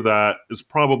venture that is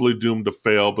probably doomed to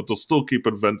fail, but they'll still keep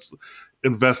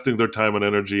investing their time and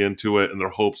energy into it and their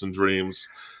hopes and dreams.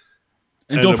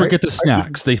 And don't forget the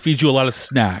snacks. They feed you a lot of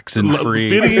snacks and free.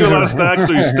 Feeding you a lot of snacks,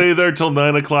 so you stay there till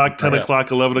 9 o'clock, 10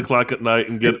 o'clock, 11 o'clock at night,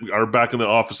 and are back in the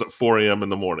office at 4 a.m. in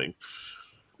the morning.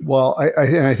 Well,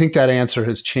 I think that answer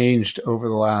has changed over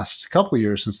the last couple of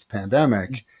years since the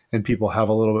pandemic, and people have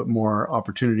a little bit more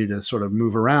opportunity to sort of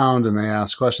move around and they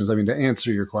ask questions. I mean, to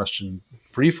answer your question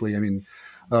briefly, I mean,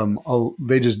 a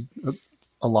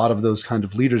lot of those kind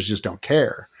of leaders just don't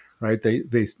care, right? They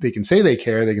can say they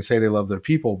care, they can say they love their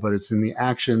people, but it's in the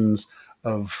actions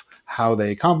of how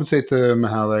they compensate them,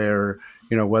 how they're,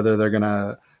 whether they're going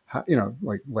to,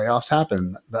 like layoffs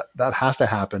happen, that has to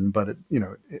happen, but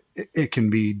it can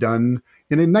be done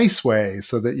in a nice way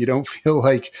so that you don't feel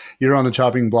like you're on the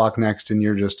chopping block next and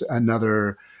you're just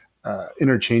another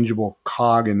interchangeable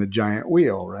cog in the giant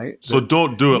wheel, right? So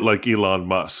don't do it like Elon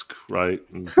Musk, right?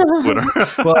 Twitter.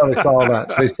 Well, they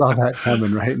saw that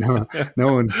coming, right?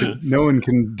 No one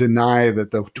can deny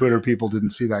that the Twitter people didn't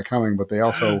see that coming, but they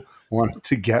also wanted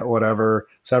to get whatever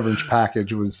severance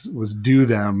package was due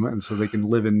them, and so they can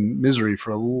live in misery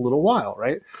for a little while,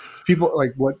 right? People,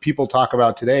 like, what people talk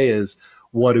about today is,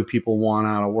 what do people want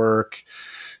out of work?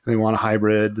 They want a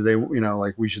hybrid. They,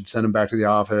 like, we should send them back to the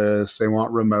office. They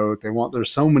want remote.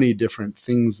 There's so many different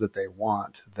things that they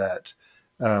want that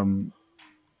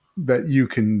you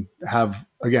can have,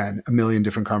 again, a million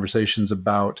different conversations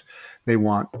about. They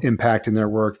want impact in their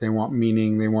work. They want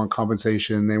meaning. They want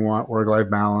compensation. They want work-life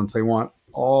balance. They want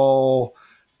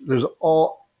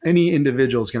any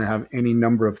individual is going to have any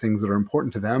number of things that are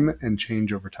important to them and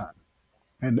change over time.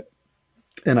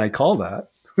 And I call that,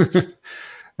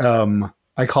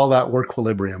 I call that work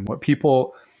equilibrium. What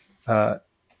people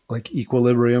like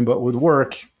equilibrium, but with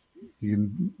work,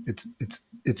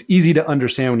 it's easy to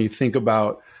understand when you think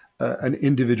about an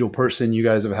individual person. You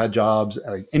guys have had jobs,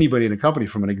 like anybody in a company,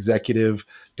 from an executive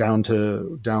down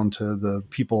to the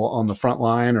people on the front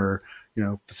line, or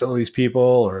facilities people,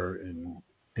 or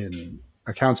in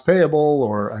accounts payable,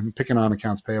 or I'm picking on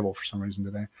accounts payable for some reason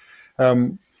today.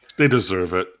 They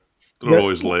deserve it. They're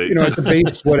always late. At the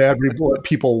base, what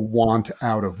people want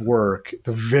out of work,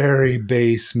 the very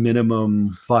base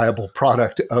minimum viable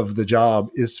product of the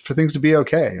job is for things to be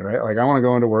okay, right? Like, I want to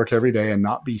go into work every day and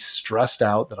not be stressed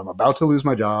out that I'm about to lose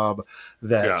my job,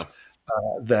 that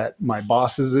my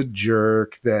boss is a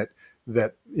jerk, that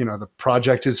the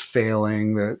project is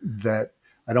failing, that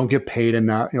I don't get paid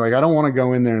enough. Like, I don't want to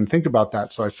go in there and think about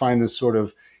that. So I find this sort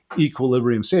of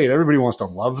equilibrium state. Everybody wants to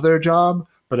love their job,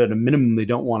 but at a minimum, they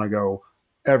don't want to go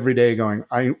every day going,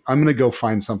 I'm going to go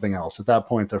find something else. At that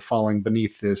point, they're falling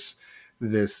beneath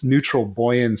this neutral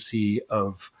buoyancy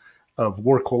of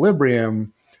work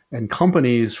equilibrium. And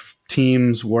companies,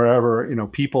 teams, wherever,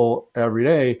 people every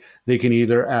day, they can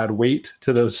either add weight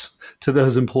to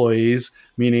those employees,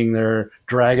 meaning they're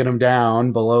dragging them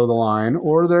down below the line,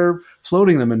 or they're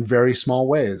floating them in very small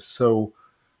ways. So,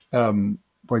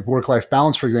 like work-life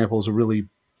balance, for example, is a really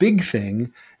big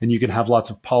thing, and you can have lots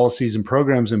of policies and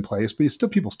programs in place, but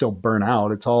people still burn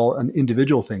out. It's all an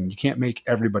individual thing. You can't make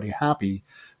everybody happy,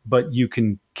 but you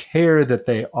can care that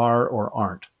they are or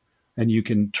aren't, and you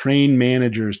can train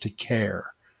managers to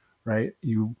care, right?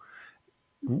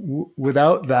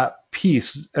 Without that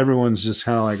piece, everyone's just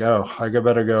kind of like, oh, I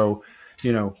better go,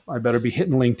 I better be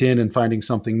hitting LinkedIn and finding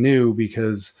something new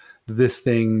because this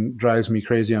thing drives me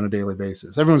crazy on a daily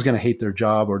basis. Everyone's going to hate their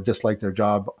job or dislike their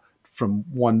job from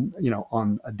one,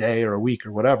 on a day or a week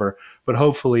or whatever. But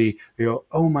hopefully they go,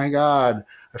 oh my God,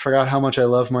 I forgot how much I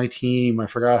love my team. I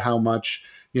forgot how much,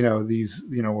 we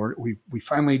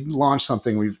finally launched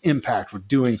something, we've impact, we're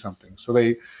doing something. So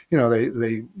they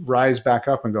rise back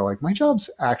up and go like, my job's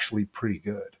actually pretty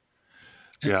good.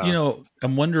 Yeah.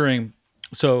 I'm wondering,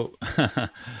 so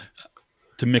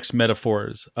to mix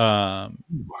metaphors.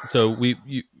 So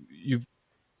you've,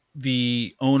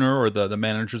 the owner or the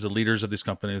managers, the leaders of these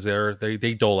companies,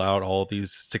 they dole out all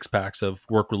these 6-packs of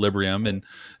work equilibrium, and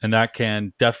that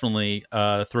can definitely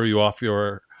throw you off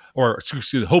your, or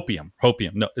excuse me, hopium.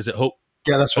 No, is it hope?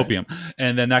 Yeah, that's right. Hopium,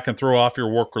 and then that can throw off your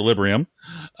work equilibrium,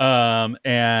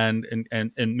 and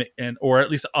or at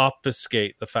least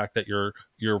obfuscate the fact that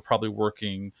you're probably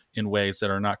working in ways that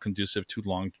are not conducive to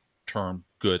long-term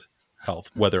good health,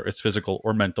 whether it's physical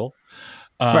or mental.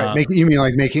 Right.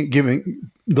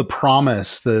 Giving the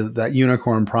promise, that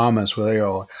unicorn promise where they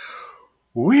go,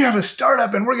 we have a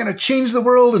startup and we're going to change the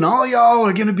world and all y'all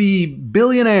are going to be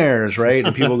billionaires. Right.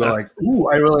 And people go like, ooh,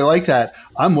 I really like that.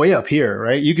 I'm way up here.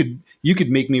 Right. You could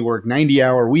make me work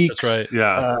 90-hour weeks. That's right.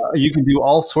 Yeah. You can do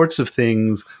all sorts of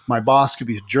things. My boss could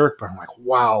be a jerk, but I'm like,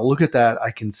 wow, look at that.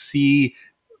 I can see.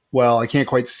 Well, I can't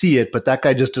quite see it, but that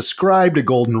guy just described a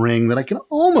golden ring that I can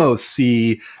almost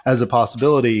see as a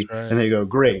possibility. Right. And they go,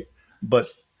 great. but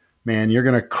man, you're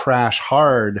going to crash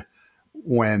hard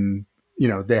when,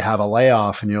 they have a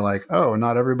layoff and you're like, oh,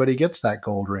 not everybody gets that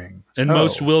gold ring. And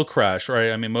most Oh, will crash,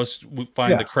 right? I mean, most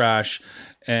find the yeah, crash,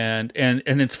 and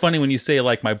it's funny when you say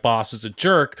like my boss is a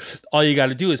jerk. All you got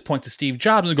to do is point to Steve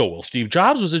Jobs and go, well, Steve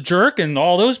Jobs was a jerk, and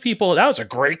all those people. That was a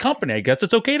great company. I guess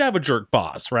it's okay to have a jerk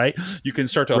boss, right? You can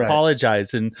start to right.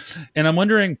 apologize, and I'm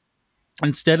wondering,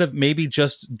 instead of maybe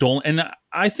just don't. And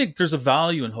I think there's a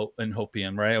value in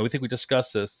hopium, right? I think we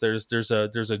discussed this. There's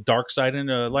a dark side and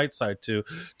a light side to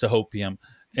hopium,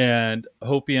 and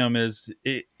hopium is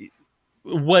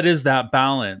what is that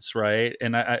balance, right?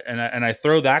 And I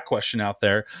throw that question out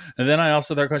there, and then I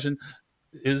also throw a question: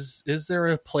 is there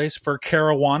a place for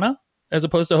Caruana as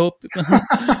opposed to hope?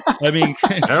 I mean,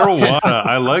 Marijuana.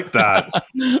 I like that.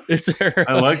 Is there?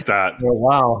 I like that. Oh,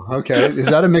 wow. Okay. Is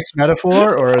that a mixed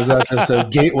metaphor or is that just a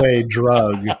gateway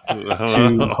drug to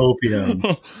hopium?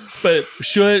 But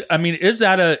is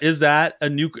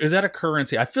that a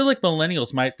currency? I feel like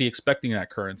millennials might be expecting that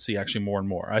currency actually more and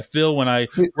more. I feel when I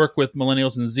work with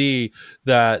millennials and Z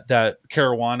that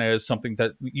Caruana is something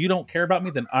that you don't care about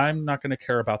me, then I'm not going to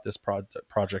care about this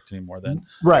project anymore. Then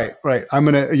Right. I'm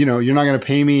going to, you're not going to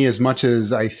pay me as much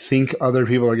as I think other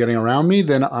people are getting around me.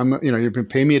 Then you're going to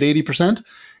pay me at 80%.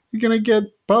 You're going to get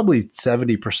probably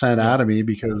 70% out of me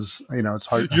because, it's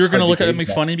hard. You're going to look at me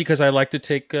funny because I like to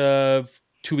take 2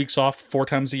 weeks off 4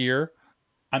 times a year.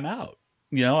 I'm out.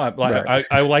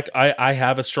 I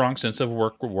have a strong sense of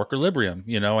work equilibrium.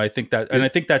 I think that, and I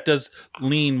think that does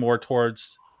lean more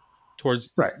towards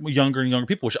right. younger and younger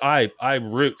people, which I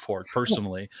root for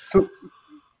personally. So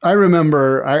I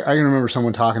remember, I can remember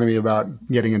someone talking to me about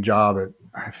getting a job at,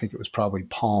 I think it was probably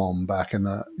Palm back in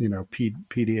the,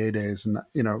 PDA days. And,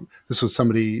 this was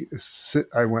somebody it's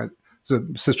a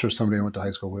sister of somebody I went to high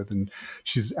school with, and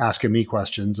she's asking me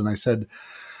questions. And I said,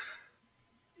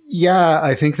 yeah,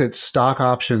 I think that stock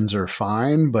options are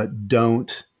fine, but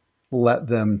don't let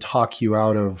them talk you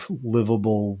out of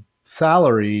livable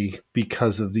salary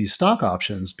because of these stock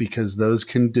options, because those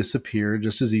can disappear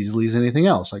just as easily as anything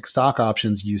else. Like stock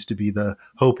options used to be the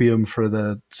hopium for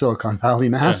the Silicon Valley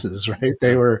masses, right?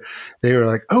 They were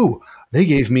like, oh, they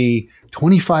gave me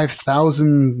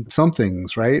 25,000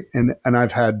 somethings, right? And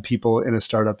I've had people in a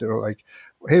startup that were like,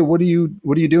 hey, what are you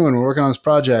doing? We're working on this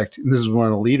project. And this is one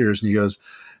of the leaders. And he goes,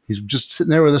 he's just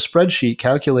sitting there with a spreadsheet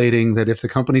calculating that if the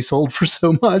company sold for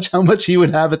so much, how much he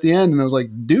would have at the end. And I was like,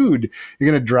 dude, you're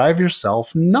going to drive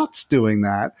yourself nuts doing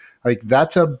that. Like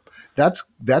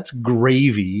that's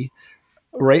gravy.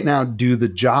 Right now, do the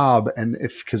job. And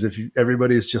if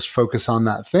everybody is just focused on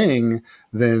that thing,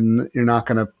 then you're not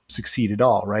going to succeed at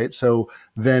all. Right. So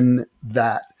then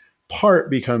that part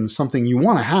becomes something you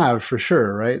want to have for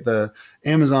sure, right? The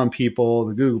Amazon people,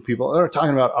 the Google people, they're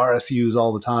talking about RSUs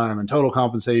all the time and total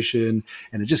compensation,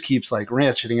 and it just keeps like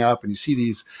ratcheting up. And you see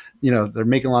these, they're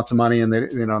making lots of money, and they're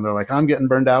like, I'm getting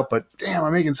burned out, but damn,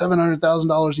 I'm making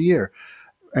 $700,000 a year.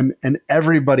 And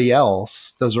everybody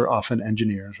else, those are often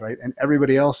engineers, right? And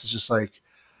everybody else is just like,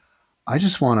 I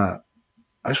just want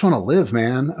to live,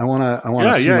 man. I want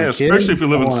to see my kids. Especially if you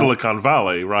live in Silicon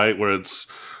Valley, right, where it's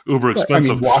uber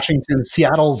expensive. I mean, Washington,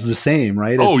 Seattle's the same,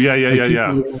 right?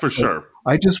 For sure.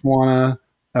 I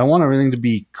want everything to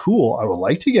be cool. I would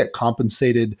like to get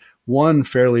compensated, one,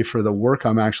 fairly for the work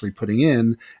I'm actually putting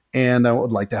in, and I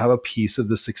would like to have a piece of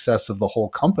the success of the whole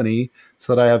company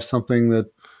so that I have something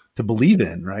to believe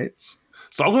in, right?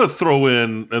 So I'm going to throw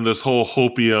in this whole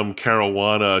hopium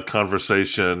Caruana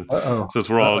conversation, since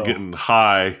we're all getting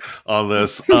high on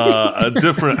this, a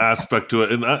different aspect to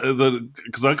it. And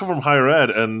because I come from higher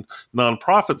ed and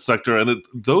nonprofit sector, and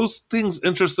those things,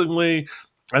 interestingly,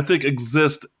 I think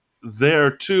exist there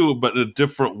too, but in a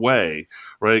different way,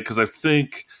 right? Because I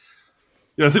think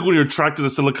when you're attracted to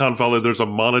Silicon Valley, there's a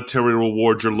monetary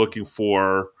reward you're looking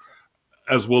for,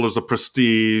 as well as a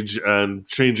prestige and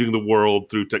changing the world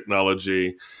through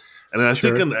technology. And I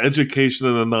think in education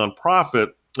and a nonprofit,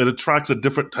 it attracts a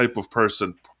different type of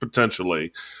person,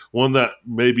 potentially. One that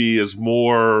maybe is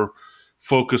more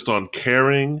focused on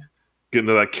caring, getting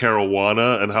to that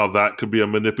Caruana, and how that could be a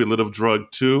manipulative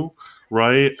drug too,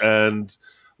 right? And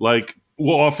like,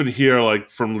 we'll often hear like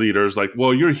from leaders, like,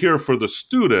 well, you're here for the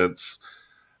students.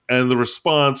 And the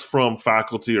response from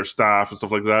faculty or staff and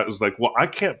stuff like that is like, well, I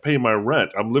can't pay my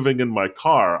rent. I'm living in my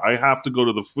car. I have to go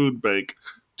to the food bank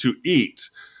to eat.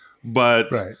 But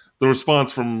the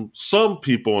response from some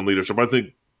people in leadership, I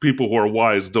think people who are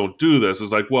wise don't do this,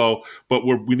 is like, well, but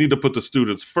we need to put the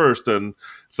students first. And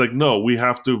it's like, no, we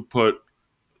have to put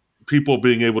people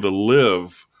being able to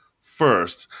live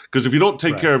first. Because if you don't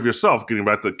take care of yourself, getting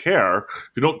back to care,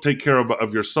 if you don't take care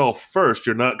of yourself first,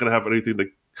 you're not going to have anything to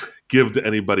give to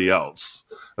anybody else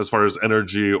as far as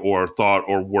energy or thought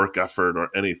or work effort or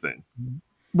anything.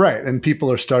 Right, and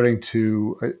people are starting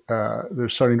to they're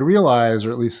starting to realize,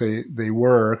 or at least they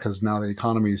were, because now the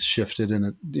economy's shifted and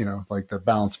it, like the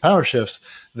balance of power shifts,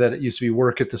 that it used to be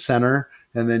work at the center,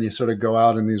 and then you sort of go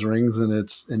out in these rings,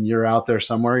 and you're out there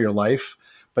somewhere, your life.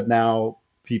 But now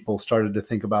people started to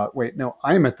think about, wait, no,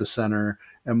 I'm at the center,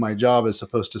 and my job is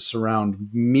supposed to surround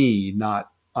me, not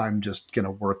I'm just going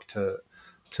to work to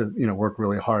work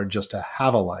really hard just to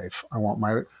have a life. I want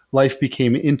my life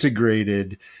became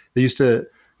integrated. They used to.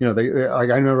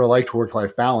 I never liked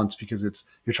work-life balance because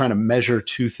you're trying to measure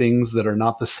two things that are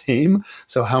not the same.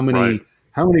 So how many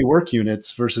work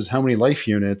units versus how many life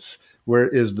units? Where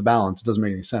is the balance? It doesn't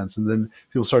make any sense. And then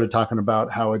people started talking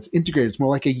about how it's integrated. It's more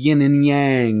like a yin and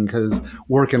yang because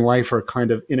work and life are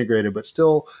kind of integrated, but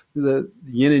still the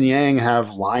yin and yang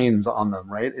have lines on them,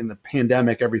 right? In the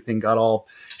pandemic, everything got all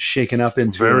shaken up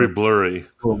into very blurry,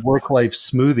 a work-life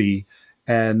smoothie.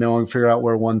 And no one can figure out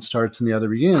where one starts and the other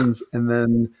begins. And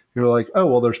then you're like, oh,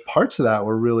 well, there's parts of that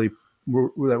were really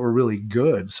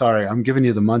good. Sorry, I'm giving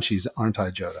you the munchies, aren't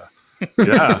I, Joda?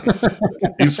 Yeah,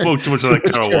 you spoke too much of that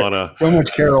marijuana. So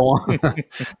much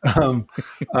marijuana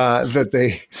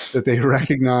that they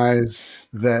recognize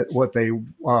that what they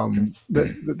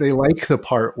that they like the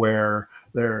part where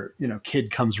their kid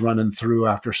comes running through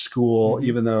after school,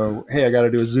 even though, hey, I got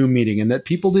to do a Zoom meeting, and that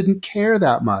people didn't care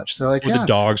that much. They're like, the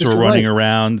dogs were running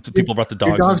around. People brought the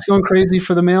dogs. Your dog's going crazy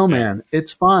for the mailman. Yeah.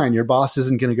 It's fine. Your boss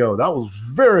isn't going to go, that was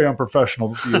very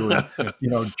unprofessional to you.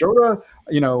 And, Joda,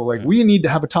 we need to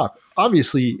have a talk.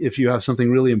 Obviously, if you have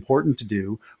something really important to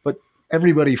do, but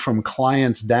everybody from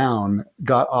clients down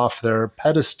got off their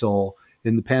pedestal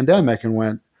in the pandemic and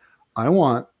went, I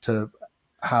want to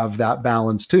have that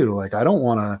balance too. Like, I don't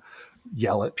want to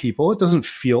yell at people. It doesn't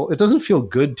feel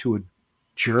good to a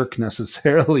jerk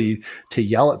necessarily to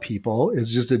yell at people.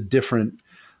 It's just a different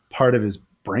part of his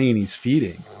brain he's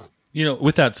feeding.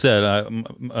 With that said,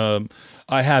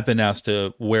 I have been asked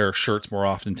to wear shirts more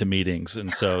often to meetings, and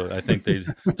so I think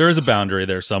there is a boundary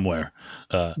there somewhere.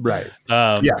 Right.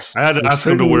 Yes. I had to ask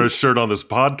him to wear a shirt on this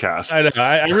podcast. I know.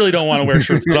 I really don't want to wear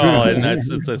shirts at all, and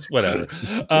that's whatever.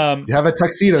 You have a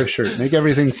tuxedo shirt. Make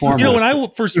everything formal. When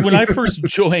I first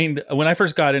joined, when I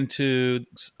first got into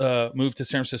moved to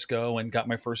San Francisco and got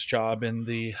my first job in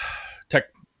the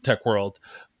tech world,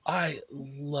 I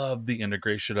loved the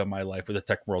integration of my life with the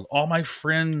tech world. All my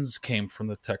friends came from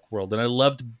the tech world, and I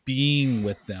loved being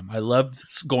with them. I loved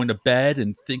going to bed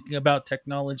and thinking about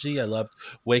technology. I loved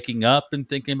waking up and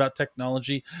thinking about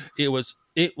technology.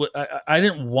 I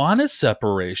didn't want a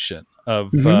separation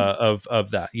of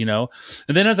that,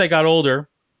 And then as I got older,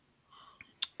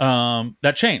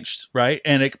 that changed, right?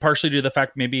 And it partially due to the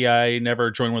fact maybe I never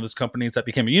joined one of those companies that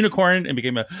became a unicorn and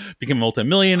became a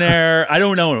multimillionaire. I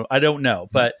don't know.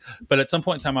 But at some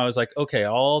point in time, I was like, okay,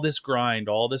 all this grind,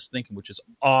 all this thinking, which is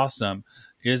awesome,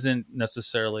 isn't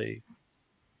necessarily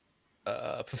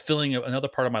fulfilling another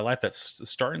part of my life that's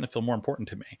starting to feel more important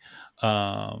to me.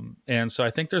 And so I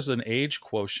think there's an age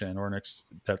quotient or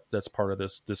that's part of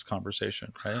this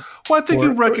conversation, right? Well, I think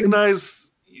you recognize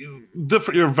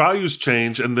your values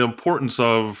change and the importance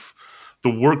of the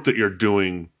work that you're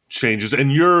doing changes, and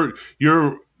your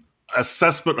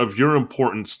assessment of your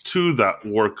importance to that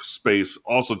workspace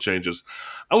also changes.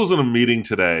 I was in a meeting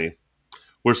today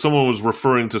where someone was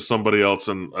referring to somebody else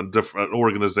in a different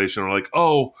organization, or like,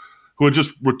 who had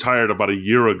just retired about a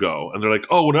year ago, and they're like,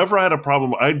 whenever I had a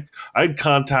problem, I'd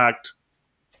contact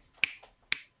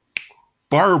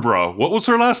Barbara. What was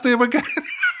her last name again?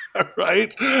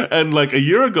 Right? And like a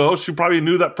year ago, she probably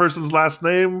knew that person's last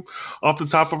name off the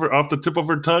tip of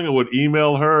her tongue, and would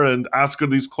email her and ask her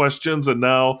these questions. And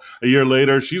now a year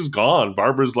later, she's gone.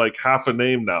 Barbara's like half a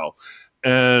name now.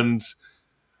 And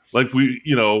like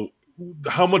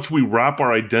how much we wrap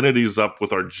our identities up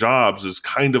with our jobs is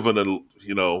kind of a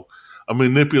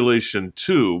manipulation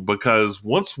too, because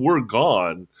once we're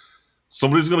gone,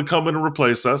 somebody's going to come in and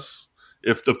replace us.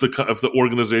 If the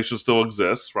organization still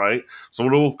exists, right?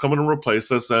 Someone will come in and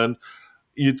replace us, and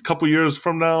a couple years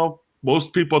from now,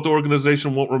 most people at the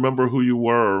organization won't remember who you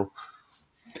were or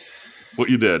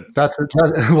what you did. That's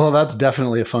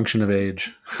definitely a function of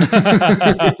age.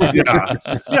 Yeah,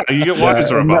 you get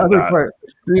wiser about that. Part,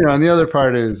 and the other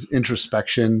part is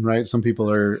introspection, right? Some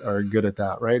people are good at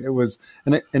that, right? It was,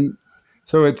 and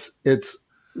so it's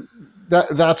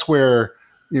that's where.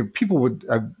 People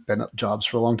I've been at jobs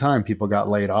for a long time. People got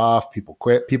laid off, people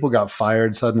quit, people got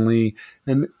fired suddenly.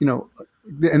 And,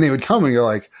 and they would come and you're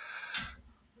like,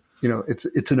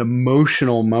 it's an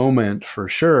emotional moment for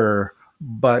sure.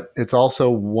 but it's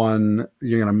also one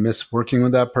you're going to miss working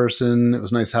with that person. It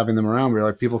was nice having them around. We're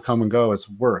like, people come and go. It's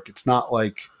work. It is not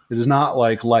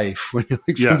like life when you're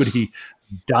like Yes. somebody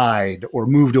died or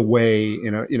moved away,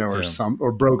 Yeah.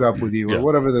 or broke up with you or Yeah.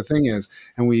 whatever the thing is.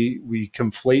 And we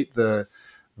conflate the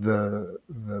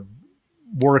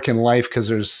work and life because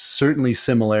there's certainly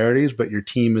similarities, but your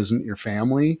team isn't your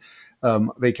family.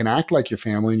 They can act like your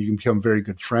family and you can become very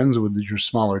good friends with your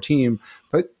smaller team,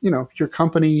 but your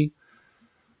company,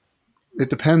 it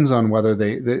depends on whether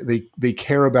they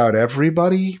care about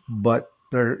everybody, but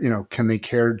can they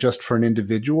care just for an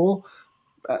individual?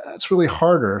 That's really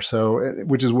harder. So,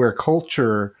 which is where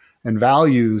culture and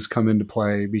values come into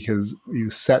play, because you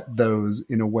set those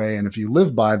in a way, and if you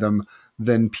live by them,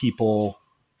 then people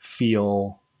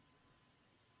feel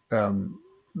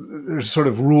there's sort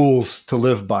of rules to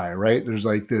live by, right? There's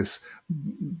like this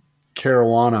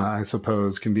Caruana, I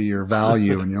suppose, can be your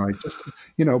value, and you're like, just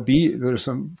be. There's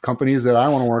some companies that I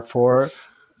want to work for.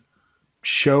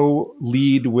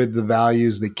 Lead with the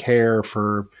values that care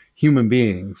for human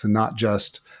beings, and not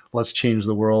just let's change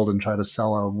the world and try to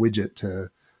sell a widget to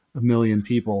a million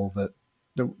people that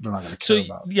they're not going to So care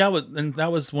about. yeah, and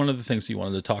that was one of the things you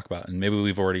wanted to talk about, and maybe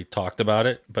we've already talked about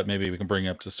it, but maybe we can bring it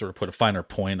up to sort of put a finer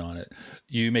point on it.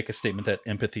 You make a statement that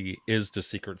empathy is the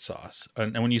secret sauce,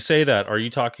 and when you say that, are you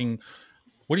talking?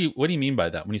 What do you mean by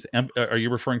that? When you say, are you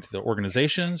referring to the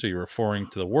organizations? Are you referring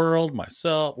to the world,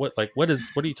 myself? What are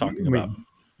you talking I about? mean,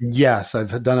 yes,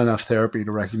 I've done enough therapy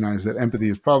to recognize that empathy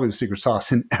is probably the secret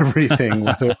sauce in everything,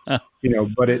 whether,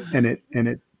 but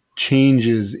it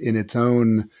changes in its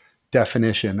own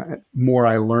definition. More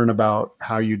I learn about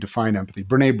how you define empathy.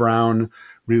 Brene Brown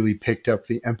really picked up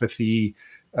the empathy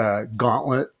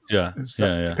gauntlet. Yeah,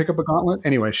 Pick up a gauntlet.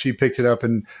 Anyway, she picked it up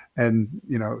and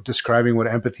describing what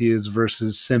empathy is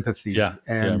versus sympathy. Yeah,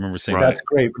 And I remember saying that's that.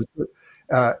 great.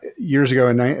 Years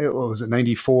ago, what was it,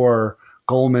 94,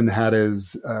 Goldman had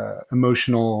his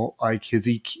emotional, like his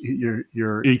EQ,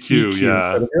 your EQ, EQ instead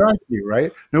yeah. of your IQ,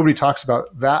 right? Nobody talks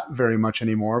about that very much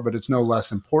anymore, but it's no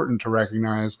less important to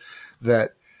recognize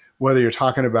that whether you're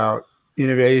talking about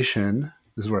innovation,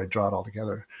 this is where I draw it all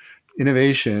together,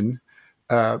 innovation,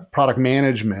 product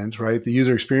management, right? The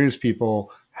user experience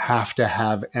people have to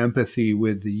have empathy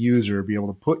with the user, be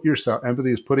able to put yourself,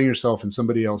 empathy is putting yourself in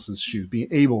somebody else's shoes, being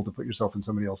able to put yourself in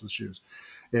somebody else's shoes.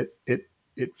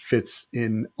 It fits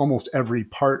in almost every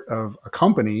part of a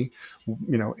company.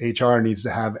 HR needs to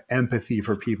have empathy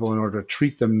for people in order to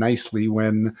treat them nicely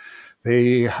when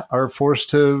they are forced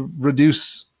to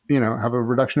reduce, have a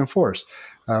reduction in force.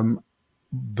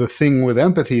 The thing with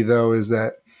empathy, though, is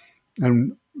that,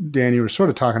 and Dan, you were sort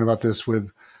of talking about this with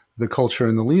the culture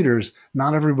and the leaders,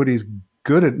 not everybody has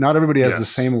the Yes.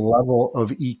 same level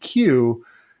of EQ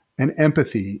and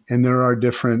empathy. And there are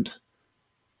different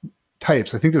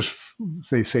types. I think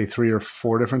they say 3 or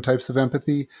 4 different types of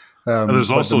empathy. And there's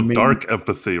But also dark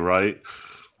empathy, right?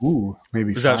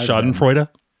 Maybe Is that 5 then. Schadenfreude?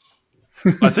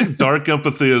 I think dark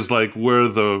empathy is like where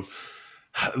the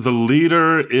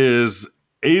leader is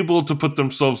able to put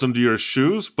themselves into your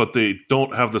shoes, but they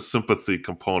don't have the sympathy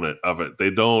component of it. They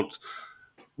don't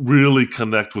really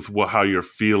connect with how you're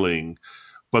feeling,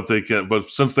 but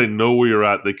since they know where you're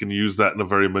at, they can use that in a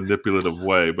very manipulative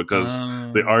way because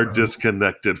they are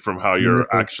disconnected from how you're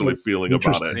actually feeling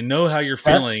about it. They know how you're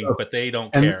feeling, but they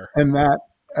don't care. And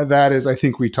that is, I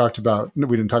think we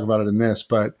didn't talk about it in this,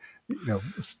 but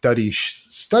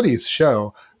studies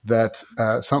show that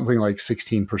something like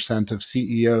 16% of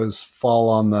CEOs fall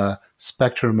on the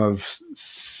spectrum of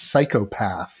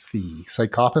psychopathy,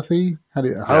 however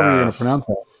you're going to pronounce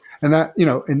that. And that,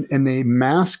 and they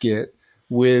mask it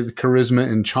with charisma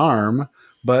and charm,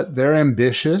 but they're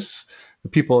ambitious. The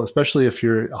people, especially if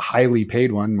you're a highly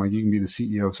paid one, like you can be the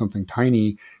CEO of something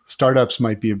tiny, startups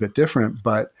might be a bit different,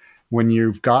 but when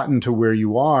you've gotten to where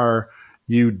you are,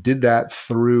 you did that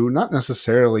through not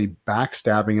necessarily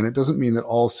backstabbing. And it doesn't mean that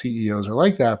all CEOs are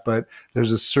like that, but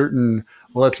there's a certain,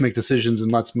 well, let's make decisions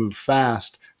and let's move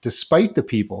fast, despite the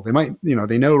people. They might,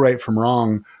 they know right from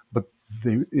wrong, but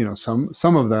they, some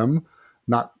of them,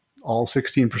 not all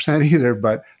 16% either,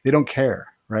 but they don't care,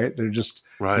 right? They're just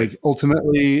like,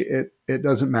 ultimately it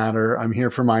doesn't matter. I'm here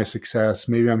for my success.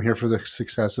 Maybe I'm here for the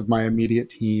success of my immediate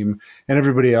team, and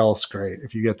everybody else, great,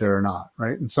 if you get there or not,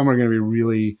 right? And some are going to be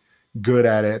really good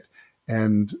at it.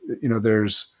 And,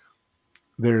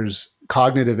 there's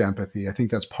cognitive empathy. I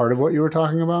think that's part of what you were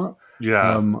talking about.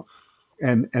 Yeah.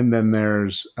 And then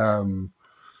there's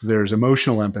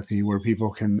emotional empathy, where people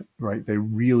can, right, they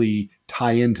really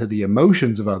tie into the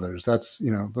emotions of others. That's,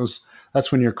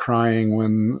 that's when you're crying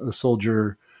when a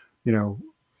soldier,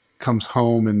 comes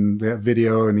home and they have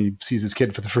video and he sees his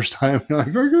kid for the first time. You're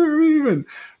like,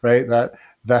 right?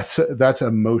 That's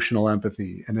emotional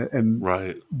empathy, and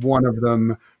Right. one of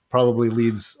them probably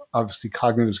leads. Obviously,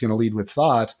 cognitive is going to lead with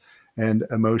thought, and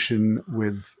emotion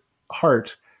with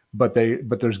heart. But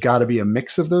there's got to be a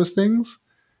mix of those things,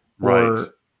 Right.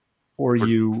 or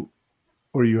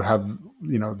For you have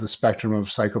the spectrum of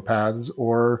psychopaths,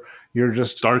 or you're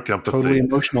just dark empathy. totally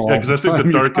emotional Yeah, all because the I think the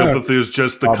time. You're dark kind of empathy is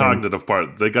just the sobbing. cognitive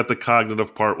part. They got the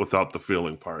cognitive part without the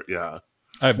feeling part. Yeah.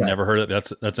 I've Right. never heard of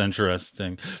it. That's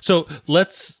interesting. So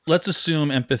let's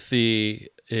assume empathy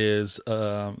is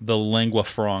the lingua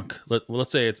franca.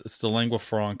 Let's say it's the lingua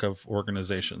franca of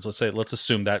organizations. Let's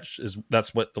assume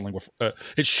that's what the lingua.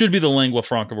 It should be the lingua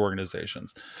franca of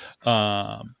organizations.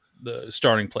 The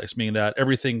starting place, meaning that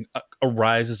everything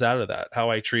arises out of that.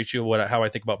 How I treat you, how I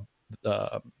think about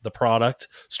the product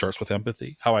starts with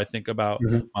empathy. How I think about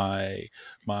Mhm.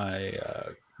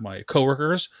 my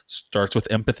coworkers starts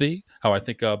with empathy. How I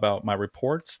think about my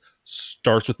reports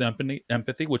starts with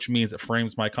empathy, which means it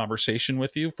frames my conversation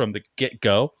with you from the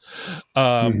get-go.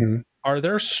 Mhm. Are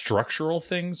there structural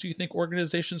things you think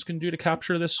organizations can do to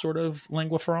capture this sort of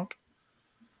lingua franca?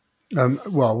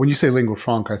 Well, when you say lingua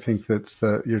franca, I think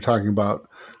you're talking about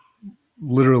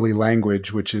literally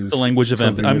language, which The is language of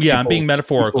empathy. something that I'm being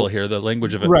metaphorical people here. The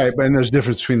language of it. right, but and there's a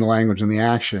difference between the language and the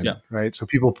action, Yeah. right? So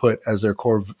people put as their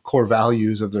core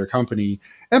values of their company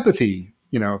empathy.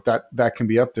 That can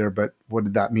be up there, but what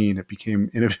did that mean? It became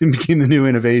the new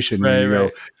innovation. When Right. you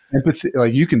go empathy,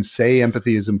 like you can say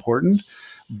empathy is important,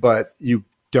 but you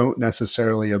don't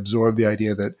necessarily absorb the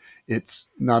idea that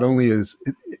it's not only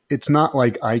it's not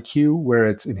like IQ where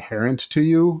it's inherent to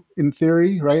you in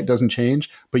theory, right? It doesn't change,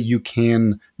 but you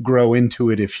can grow into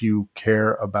it if you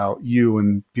care about you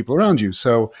and people around you.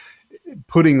 So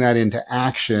putting that into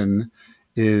action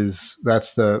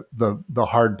that's the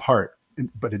hard part.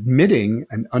 But admitting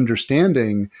and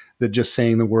understanding that just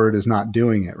saying the word is not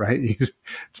doing it, right?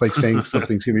 It's like saying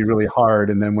something's going to be really hard,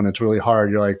 and then when it's really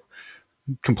hard, you're like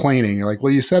complaining. You're like,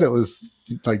 well, you said it was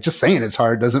like just saying it's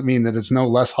hard doesn't mean that it's no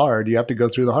less hard. You have to go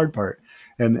through the hard part.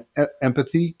 And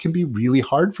empathy can be really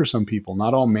hard for some people.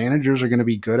 Not all managers are going to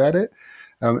be good at it.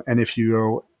 And if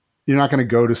you're not going to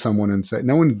go to someone and say,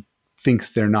 no one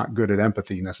thinks they're not good at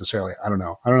empathy necessarily. I don't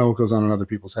know what goes on in other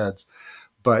people's heads,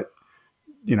 but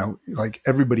like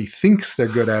everybody thinks they're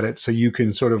good at it. So you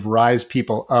can sort of rise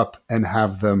people up and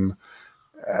have them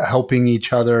helping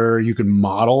each other. You can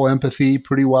model empathy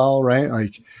pretty well, right?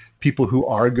 Like people who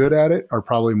are good at it are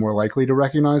probably more likely to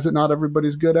recognize that not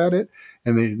everybody's good at it.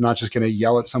 And they're not just going to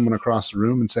yell at someone across the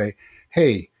room and say,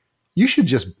 hey, you should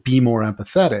just be more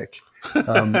empathetic.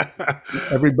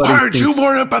 Everybody Aren't thinks, you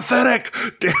more empathetic?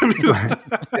 Damn you! right.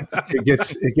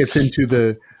 It gets into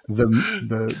the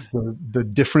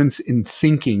difference in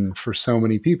thinking for so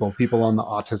many people. People on the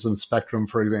autism spectrum,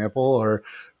 for example, or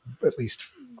at least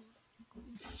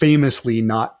famously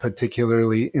not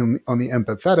particularly on the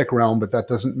empathetic realm, but that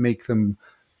doesn't make them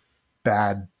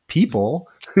bad people.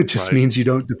 It just Right. means you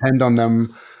don't depend on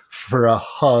them for a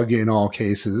hug in all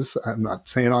cases. I'm not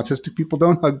saying autistic people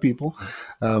don't hug people,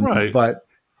 Right. but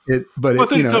Well, I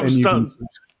think it and you can.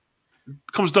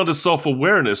 comes down to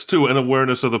self-awareness too, and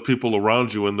awareness of the people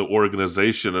around you in the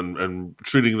organization, and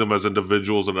treating them as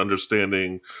individuals and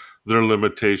understanding their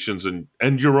limitations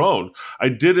and your own. I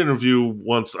did interview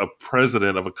once a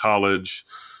president of a college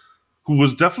who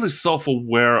was definitely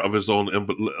self-aware of his own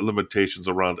limitations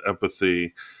around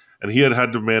empathy, and he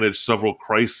had to manage several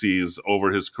crises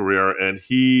over his career, and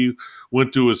he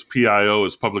went to his PIO,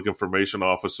 his public information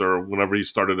officer, whenever he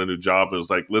started a new job, and was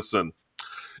like, listen,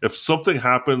 if something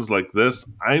happens like this,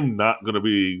 I'm not going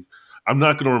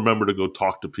to remember to go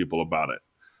talk to people about it.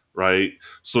 Right.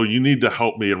 So you need to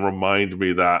help me and remind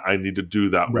me that I need to do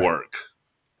that Right. work.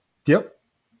 Yep.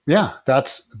 Yeah.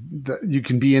 You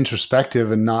can be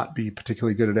introspective and not be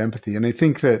particularly good at empathy. And I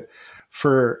think that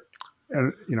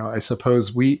I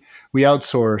suppose we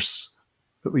outsource,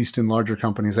 at least in larger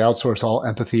companies, they outsource all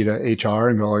empathy to HR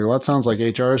and go like, well, that sounds like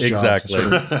HR's job to Exactly.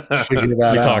 sort of figure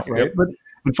that out. Right. Yep.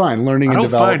 But fine, learning I and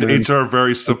don't find development. HR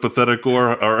very sympathetic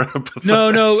or empathetic.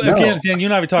 No. Again, Dan, you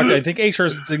and I have talked. I think HR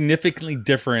is significantly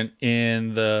different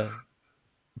in the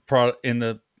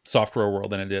software world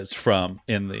than it is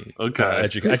in the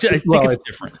education. I think it's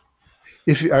different.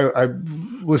 I've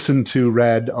listened to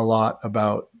read a lot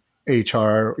about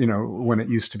HR, when it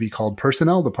used to be called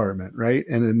personnel department, right?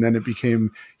 And then it became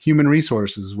human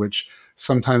resources, which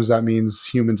sometimes that means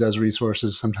humans as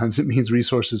resources. Sometimes it means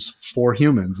resources for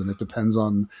humans. And it depends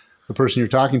on the person you're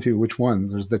talking to, which one.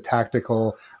 There's the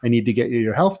tactical, I need to get you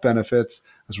your health benefits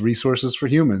as resources for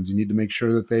humans. You need to make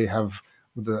sure that they have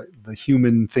the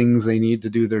human things they need to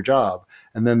do their job.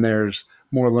 And then there's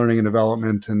more learning and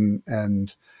development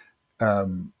and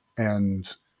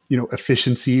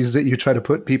efficiencies that you try to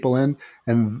put people in,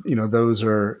 and those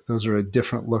are a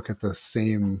different look at the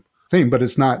same thing. But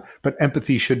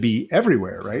empathy should be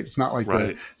everywhere, right? It's not like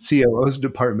Right. the COO's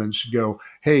department should go,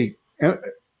 hey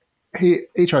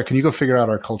HR, can you go figure out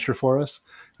our culture for us?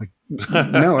 Like,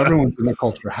 no, everyone's in the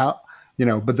culture. How?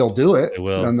 But they'll do it. They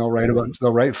will. And they'll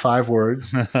write 5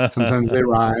 words. Sometimes they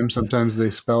rhyme. Sometimes they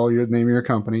spell your name of your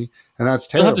company, and that's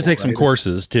terrible. You'll have to take some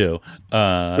courses too,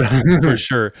 for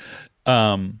sure.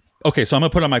 Okay, so I'm gonna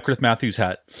put on my Chris Matthews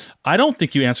hat. I don't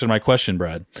think you answered my question,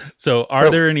 Brad. So, are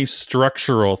there any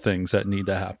structural things that need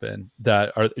to happen?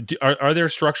 That are there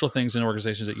structural things in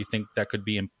organizations that you think that could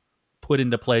be put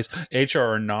into place, HR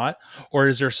or not? Or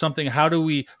is there something? How do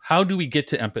we get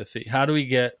to empathy? How do we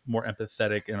get more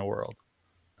empathetic in a world?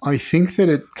 I think that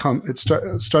it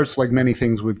starts like many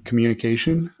things with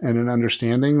communication and an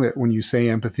understanding that when you say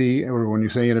empathy or when you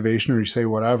say innovation or you say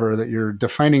whatever, that you're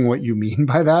defining what you mean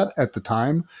by that at the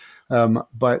time.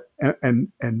 But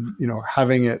having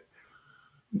it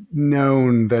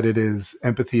known that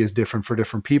empathy is different for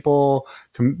different people,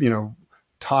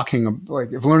 talking like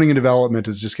if learning and development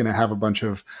is just going to have a bunch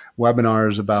of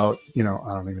webinars about, I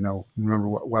don't even remember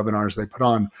what webinars they put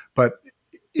on, but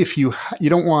if you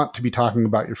don't want to be talking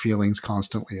about your feelings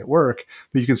constantly at work,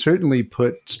 but you can certainly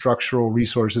put structural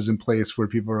resources in place where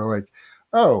people are like,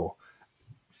 oh,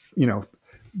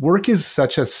 work is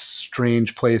such a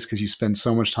strange place because you spend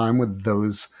so much time with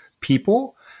those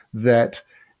people that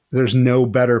there's no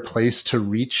better place to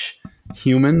reach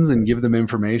humans and give them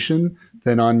information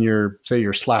than on your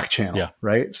Slack channel,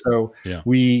 right? So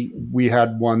we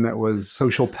had one that was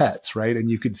social pets, right? And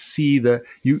you could see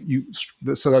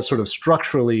so that's sort of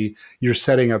structurally you're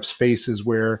setting up spaces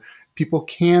where people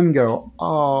can go,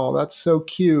 oh, that's so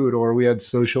cute. Or we had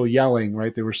social yelling,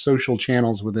 right? There were social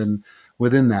channels within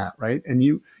that, right? And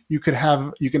you can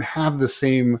have the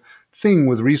same thing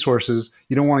with resources.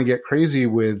 You don't want to get crazy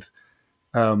with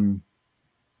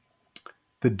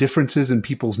the differences in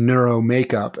people's neuro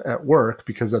makeup at work,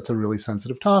 because that's a really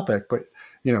sensitive topic. But,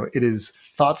 it is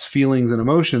thoughts, feelings, and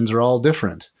emotions are all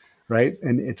different, right?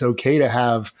 And it's okay to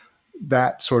have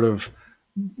that sort of,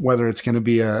 whether it's going to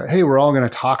be hey, we're all going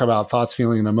to talk about thoughts,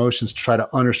 feelings, and emotions to try to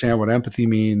understand what empathy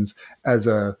means as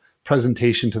a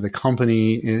presentation to the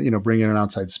company, bring in an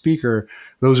outside speaker.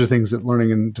 Those are things that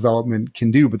learning and development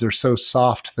can do, but they're so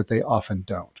soft that they often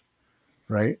don't.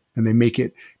 Right. And they make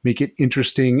it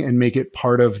interesting and make it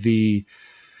part of the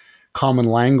common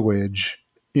language.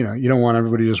 You don't want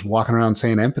everybody just walking around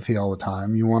saying empathy all the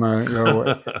time. You want to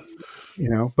go,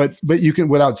 but you can,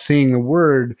 without saying the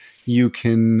word, you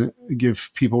can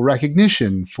give people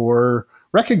recognition for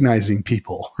recognizing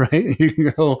people, right? You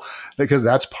can go, because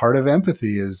that's part of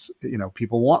empathy is,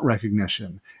 people want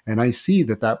recognition. And I see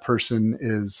that person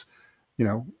is,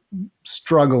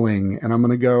 struggling, and I'm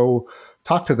going to go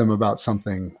talk to them about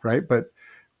something, right? But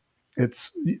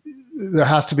there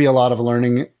has to be a lot of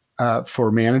learning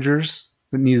for managers.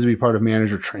 That needs to be part of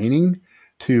manager training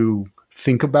to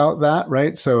think about that,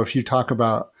 right? So if you talk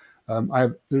about,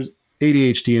 there's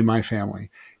ADHD in my family.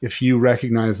 If you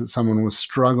recognize that someone was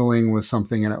struggling with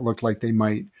something and it looked like they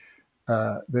might,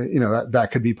 that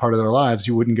could be part of their lives,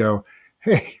 you wouldn't go,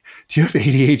 hey, do you have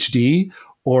ADHD?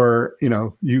 Or,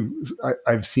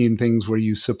 I've seen things where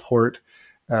you support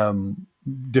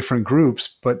different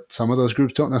groups, but some of those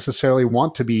groups don't necessarily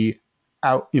want to be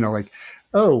out, that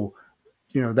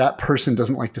person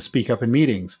doesn't like to speak up in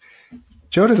meetings.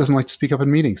 Joda doesn't like to speak up in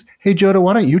meetings. Hey, Joda,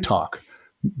 why don't you talk?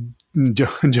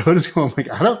 Joda's going like,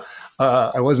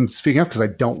 I wasn't speaking up because I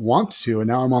don't want to. And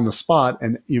now I'm on the spot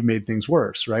and you've made things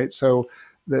worse. Right. So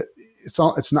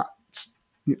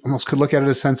you almost could look at it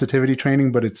as sensitivity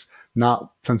training, but it's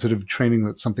not sensitive training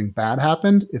that something bad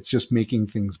happened. It's just making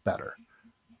things better.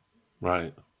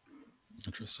 Right.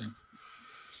 Interesting.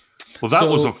 Well, that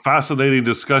was a fascinating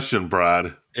discussion,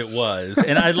 Brad. It was.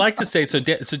 And I'd like to say, so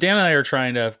Dan and I are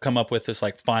trying to come up with this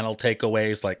like final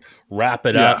takeaways, like wrap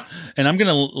it up. And I'm going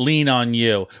to lean on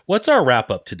you. What's our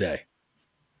wrap up today?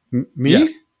 Me?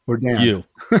 Yes. Or Dan? You,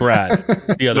 Brad.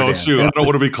 The other No, Dan. it's you. I don't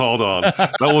want to be called on.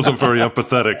 That wasn't very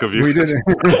empathetic of you. We didn't.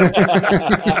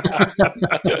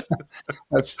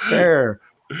 That's fair.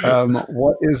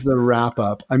 What is the wrap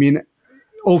up? I mean,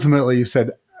 ultimately, you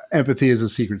said empathy is a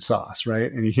secret sauce,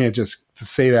 right? And you can't just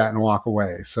say that and walk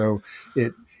away. So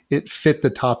it fit the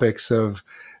topics of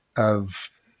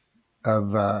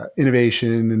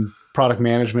innovation and product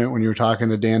management. When you were talking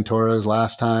to Dan Torres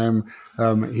last time,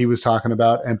 he was talking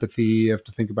about empathy. You have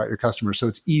to think about your customers. So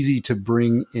it's easy to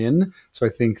bring in. So I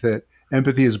think that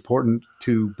empathy is important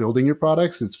to building your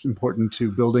products. It's important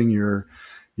to building your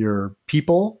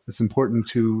people. It's important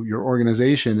to your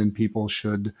organization, and people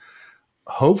should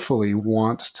hopefully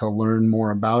want to learn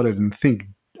more about it and think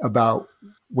about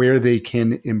where they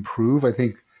can improve. I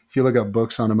think if you look up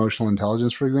books on emotional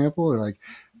intelligence, for example, they're like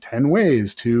 10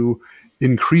 ways to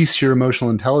increase your emotional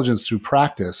intelligence through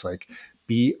practice. Like,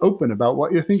 be open about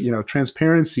what you're thinking.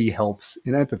 Transparency helps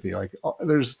in empathy. Like,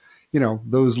 there's,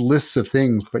 those lists of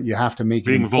things, but you have to make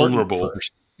being it important vulnerable.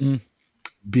 first.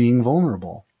 Being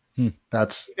vulnerable.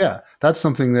 That's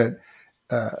something that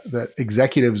that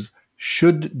executives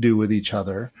should do with each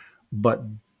other, but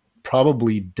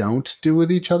probably don't do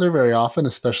with each other very often,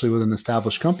 especially with an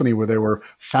established company where there were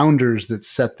founders that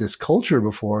set this culture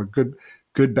before. Good,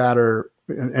 bad,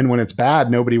 and when it's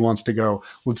bad, nobody wants to go,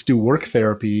 let's do work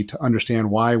therapy to understand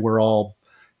why we're all,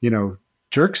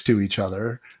 jerks to each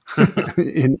other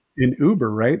in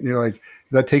Uber, right? And you're like,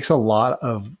 that takes a lot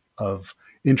of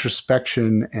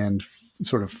introspection and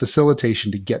sort of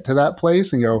facilitation to get to that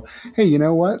place and go, hey, you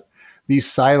know what? These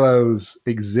silos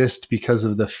exist because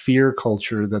of the fear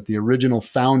culture that the original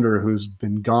founder, who's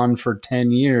been gone for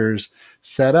 10 years,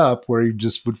 set up, where he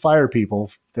just would fire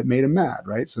people that made him mad,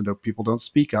 right? So people don't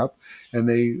speak up, and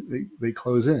they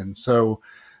close in. So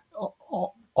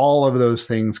all of those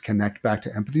things connect back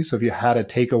to empathy. So if you had a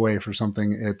takeaway for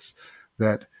something, it's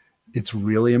that it's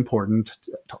really important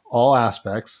to all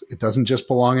aspects. It doesn't just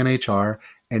belong in HR,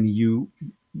 and you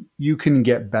can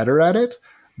get better at it,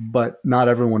 but not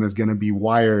everyone is going to be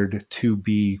wired to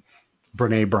be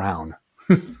Brene Brown.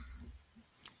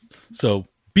 So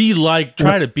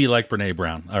try to be like Brene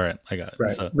Brown. All right, I got it.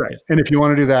 Right, so, right. Yeah. And if you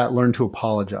want to do that, learn to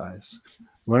apologize.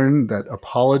 Learn that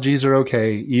apologies are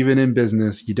okay, even in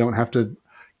business. You don't have to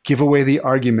give away the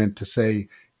argument to say,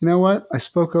 you know what, I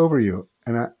spoke over you,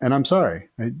 and I'm sorry.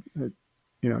 You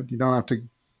don't have to.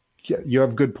 You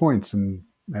have good points, and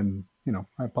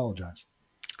I apologize.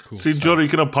 Cool. See, Jody, you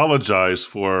can apologize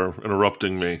for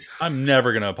interrupting me. I'm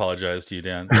never going to apologize to you,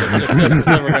 Dan. It's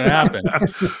never going to happen.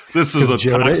 This is a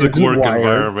toxic work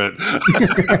environment.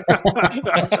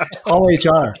 All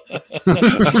HR.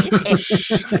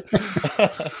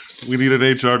 We need an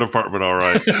HR department, all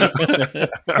right.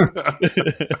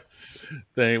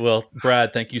 Well,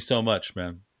 Brad, thank you so much,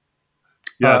 man.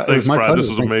 Yeah, thanks, Brad. Pleasure. This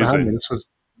was amazing.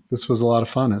 This was a lot of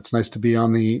fun. It's nice to be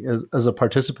on as a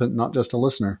participant, not just a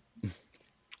listener.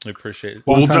 I appreciate it.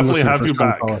 Well, we'll definitely have you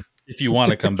back. If you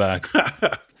want to come back.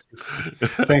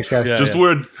 Thanks, guys. Yeah, just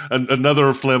wear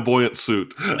another flamboyant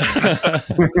suit. I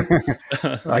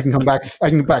can come back. I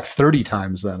can come back 30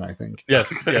 times then, I think.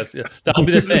 Yes. That'll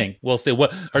be the thing. We'll say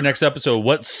what our next episode,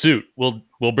 what suit will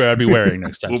Brad be wearing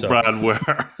next time? Brad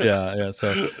wear? Yeah.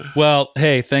 So, well,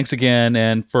 hey, thanks again.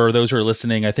 And for those who are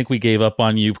listening, I think we gave up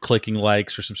on you clicking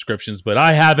likes or subscriptions, but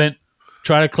I haven't.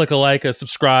 Try to click a like, a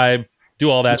subscribe. Do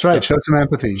all that That's stuff. Right. Show some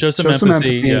empathy. Show some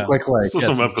empathy. Yeah. Click like. Show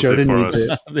some empathy Jordan for needs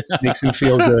us. it. Makes him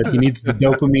feel good. He needs the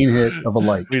dopamine hit of a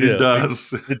like. It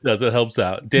does. It does. It helps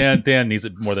out. Dan needs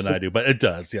it more than I do, but it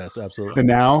does. Yes, absolutely. And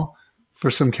now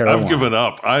for some Carolina. I've given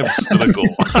up. I'm cynical.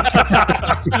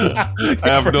 I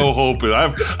have no hope.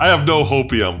 I have no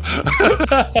hopium.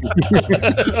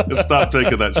 Stop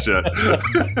taking that shit.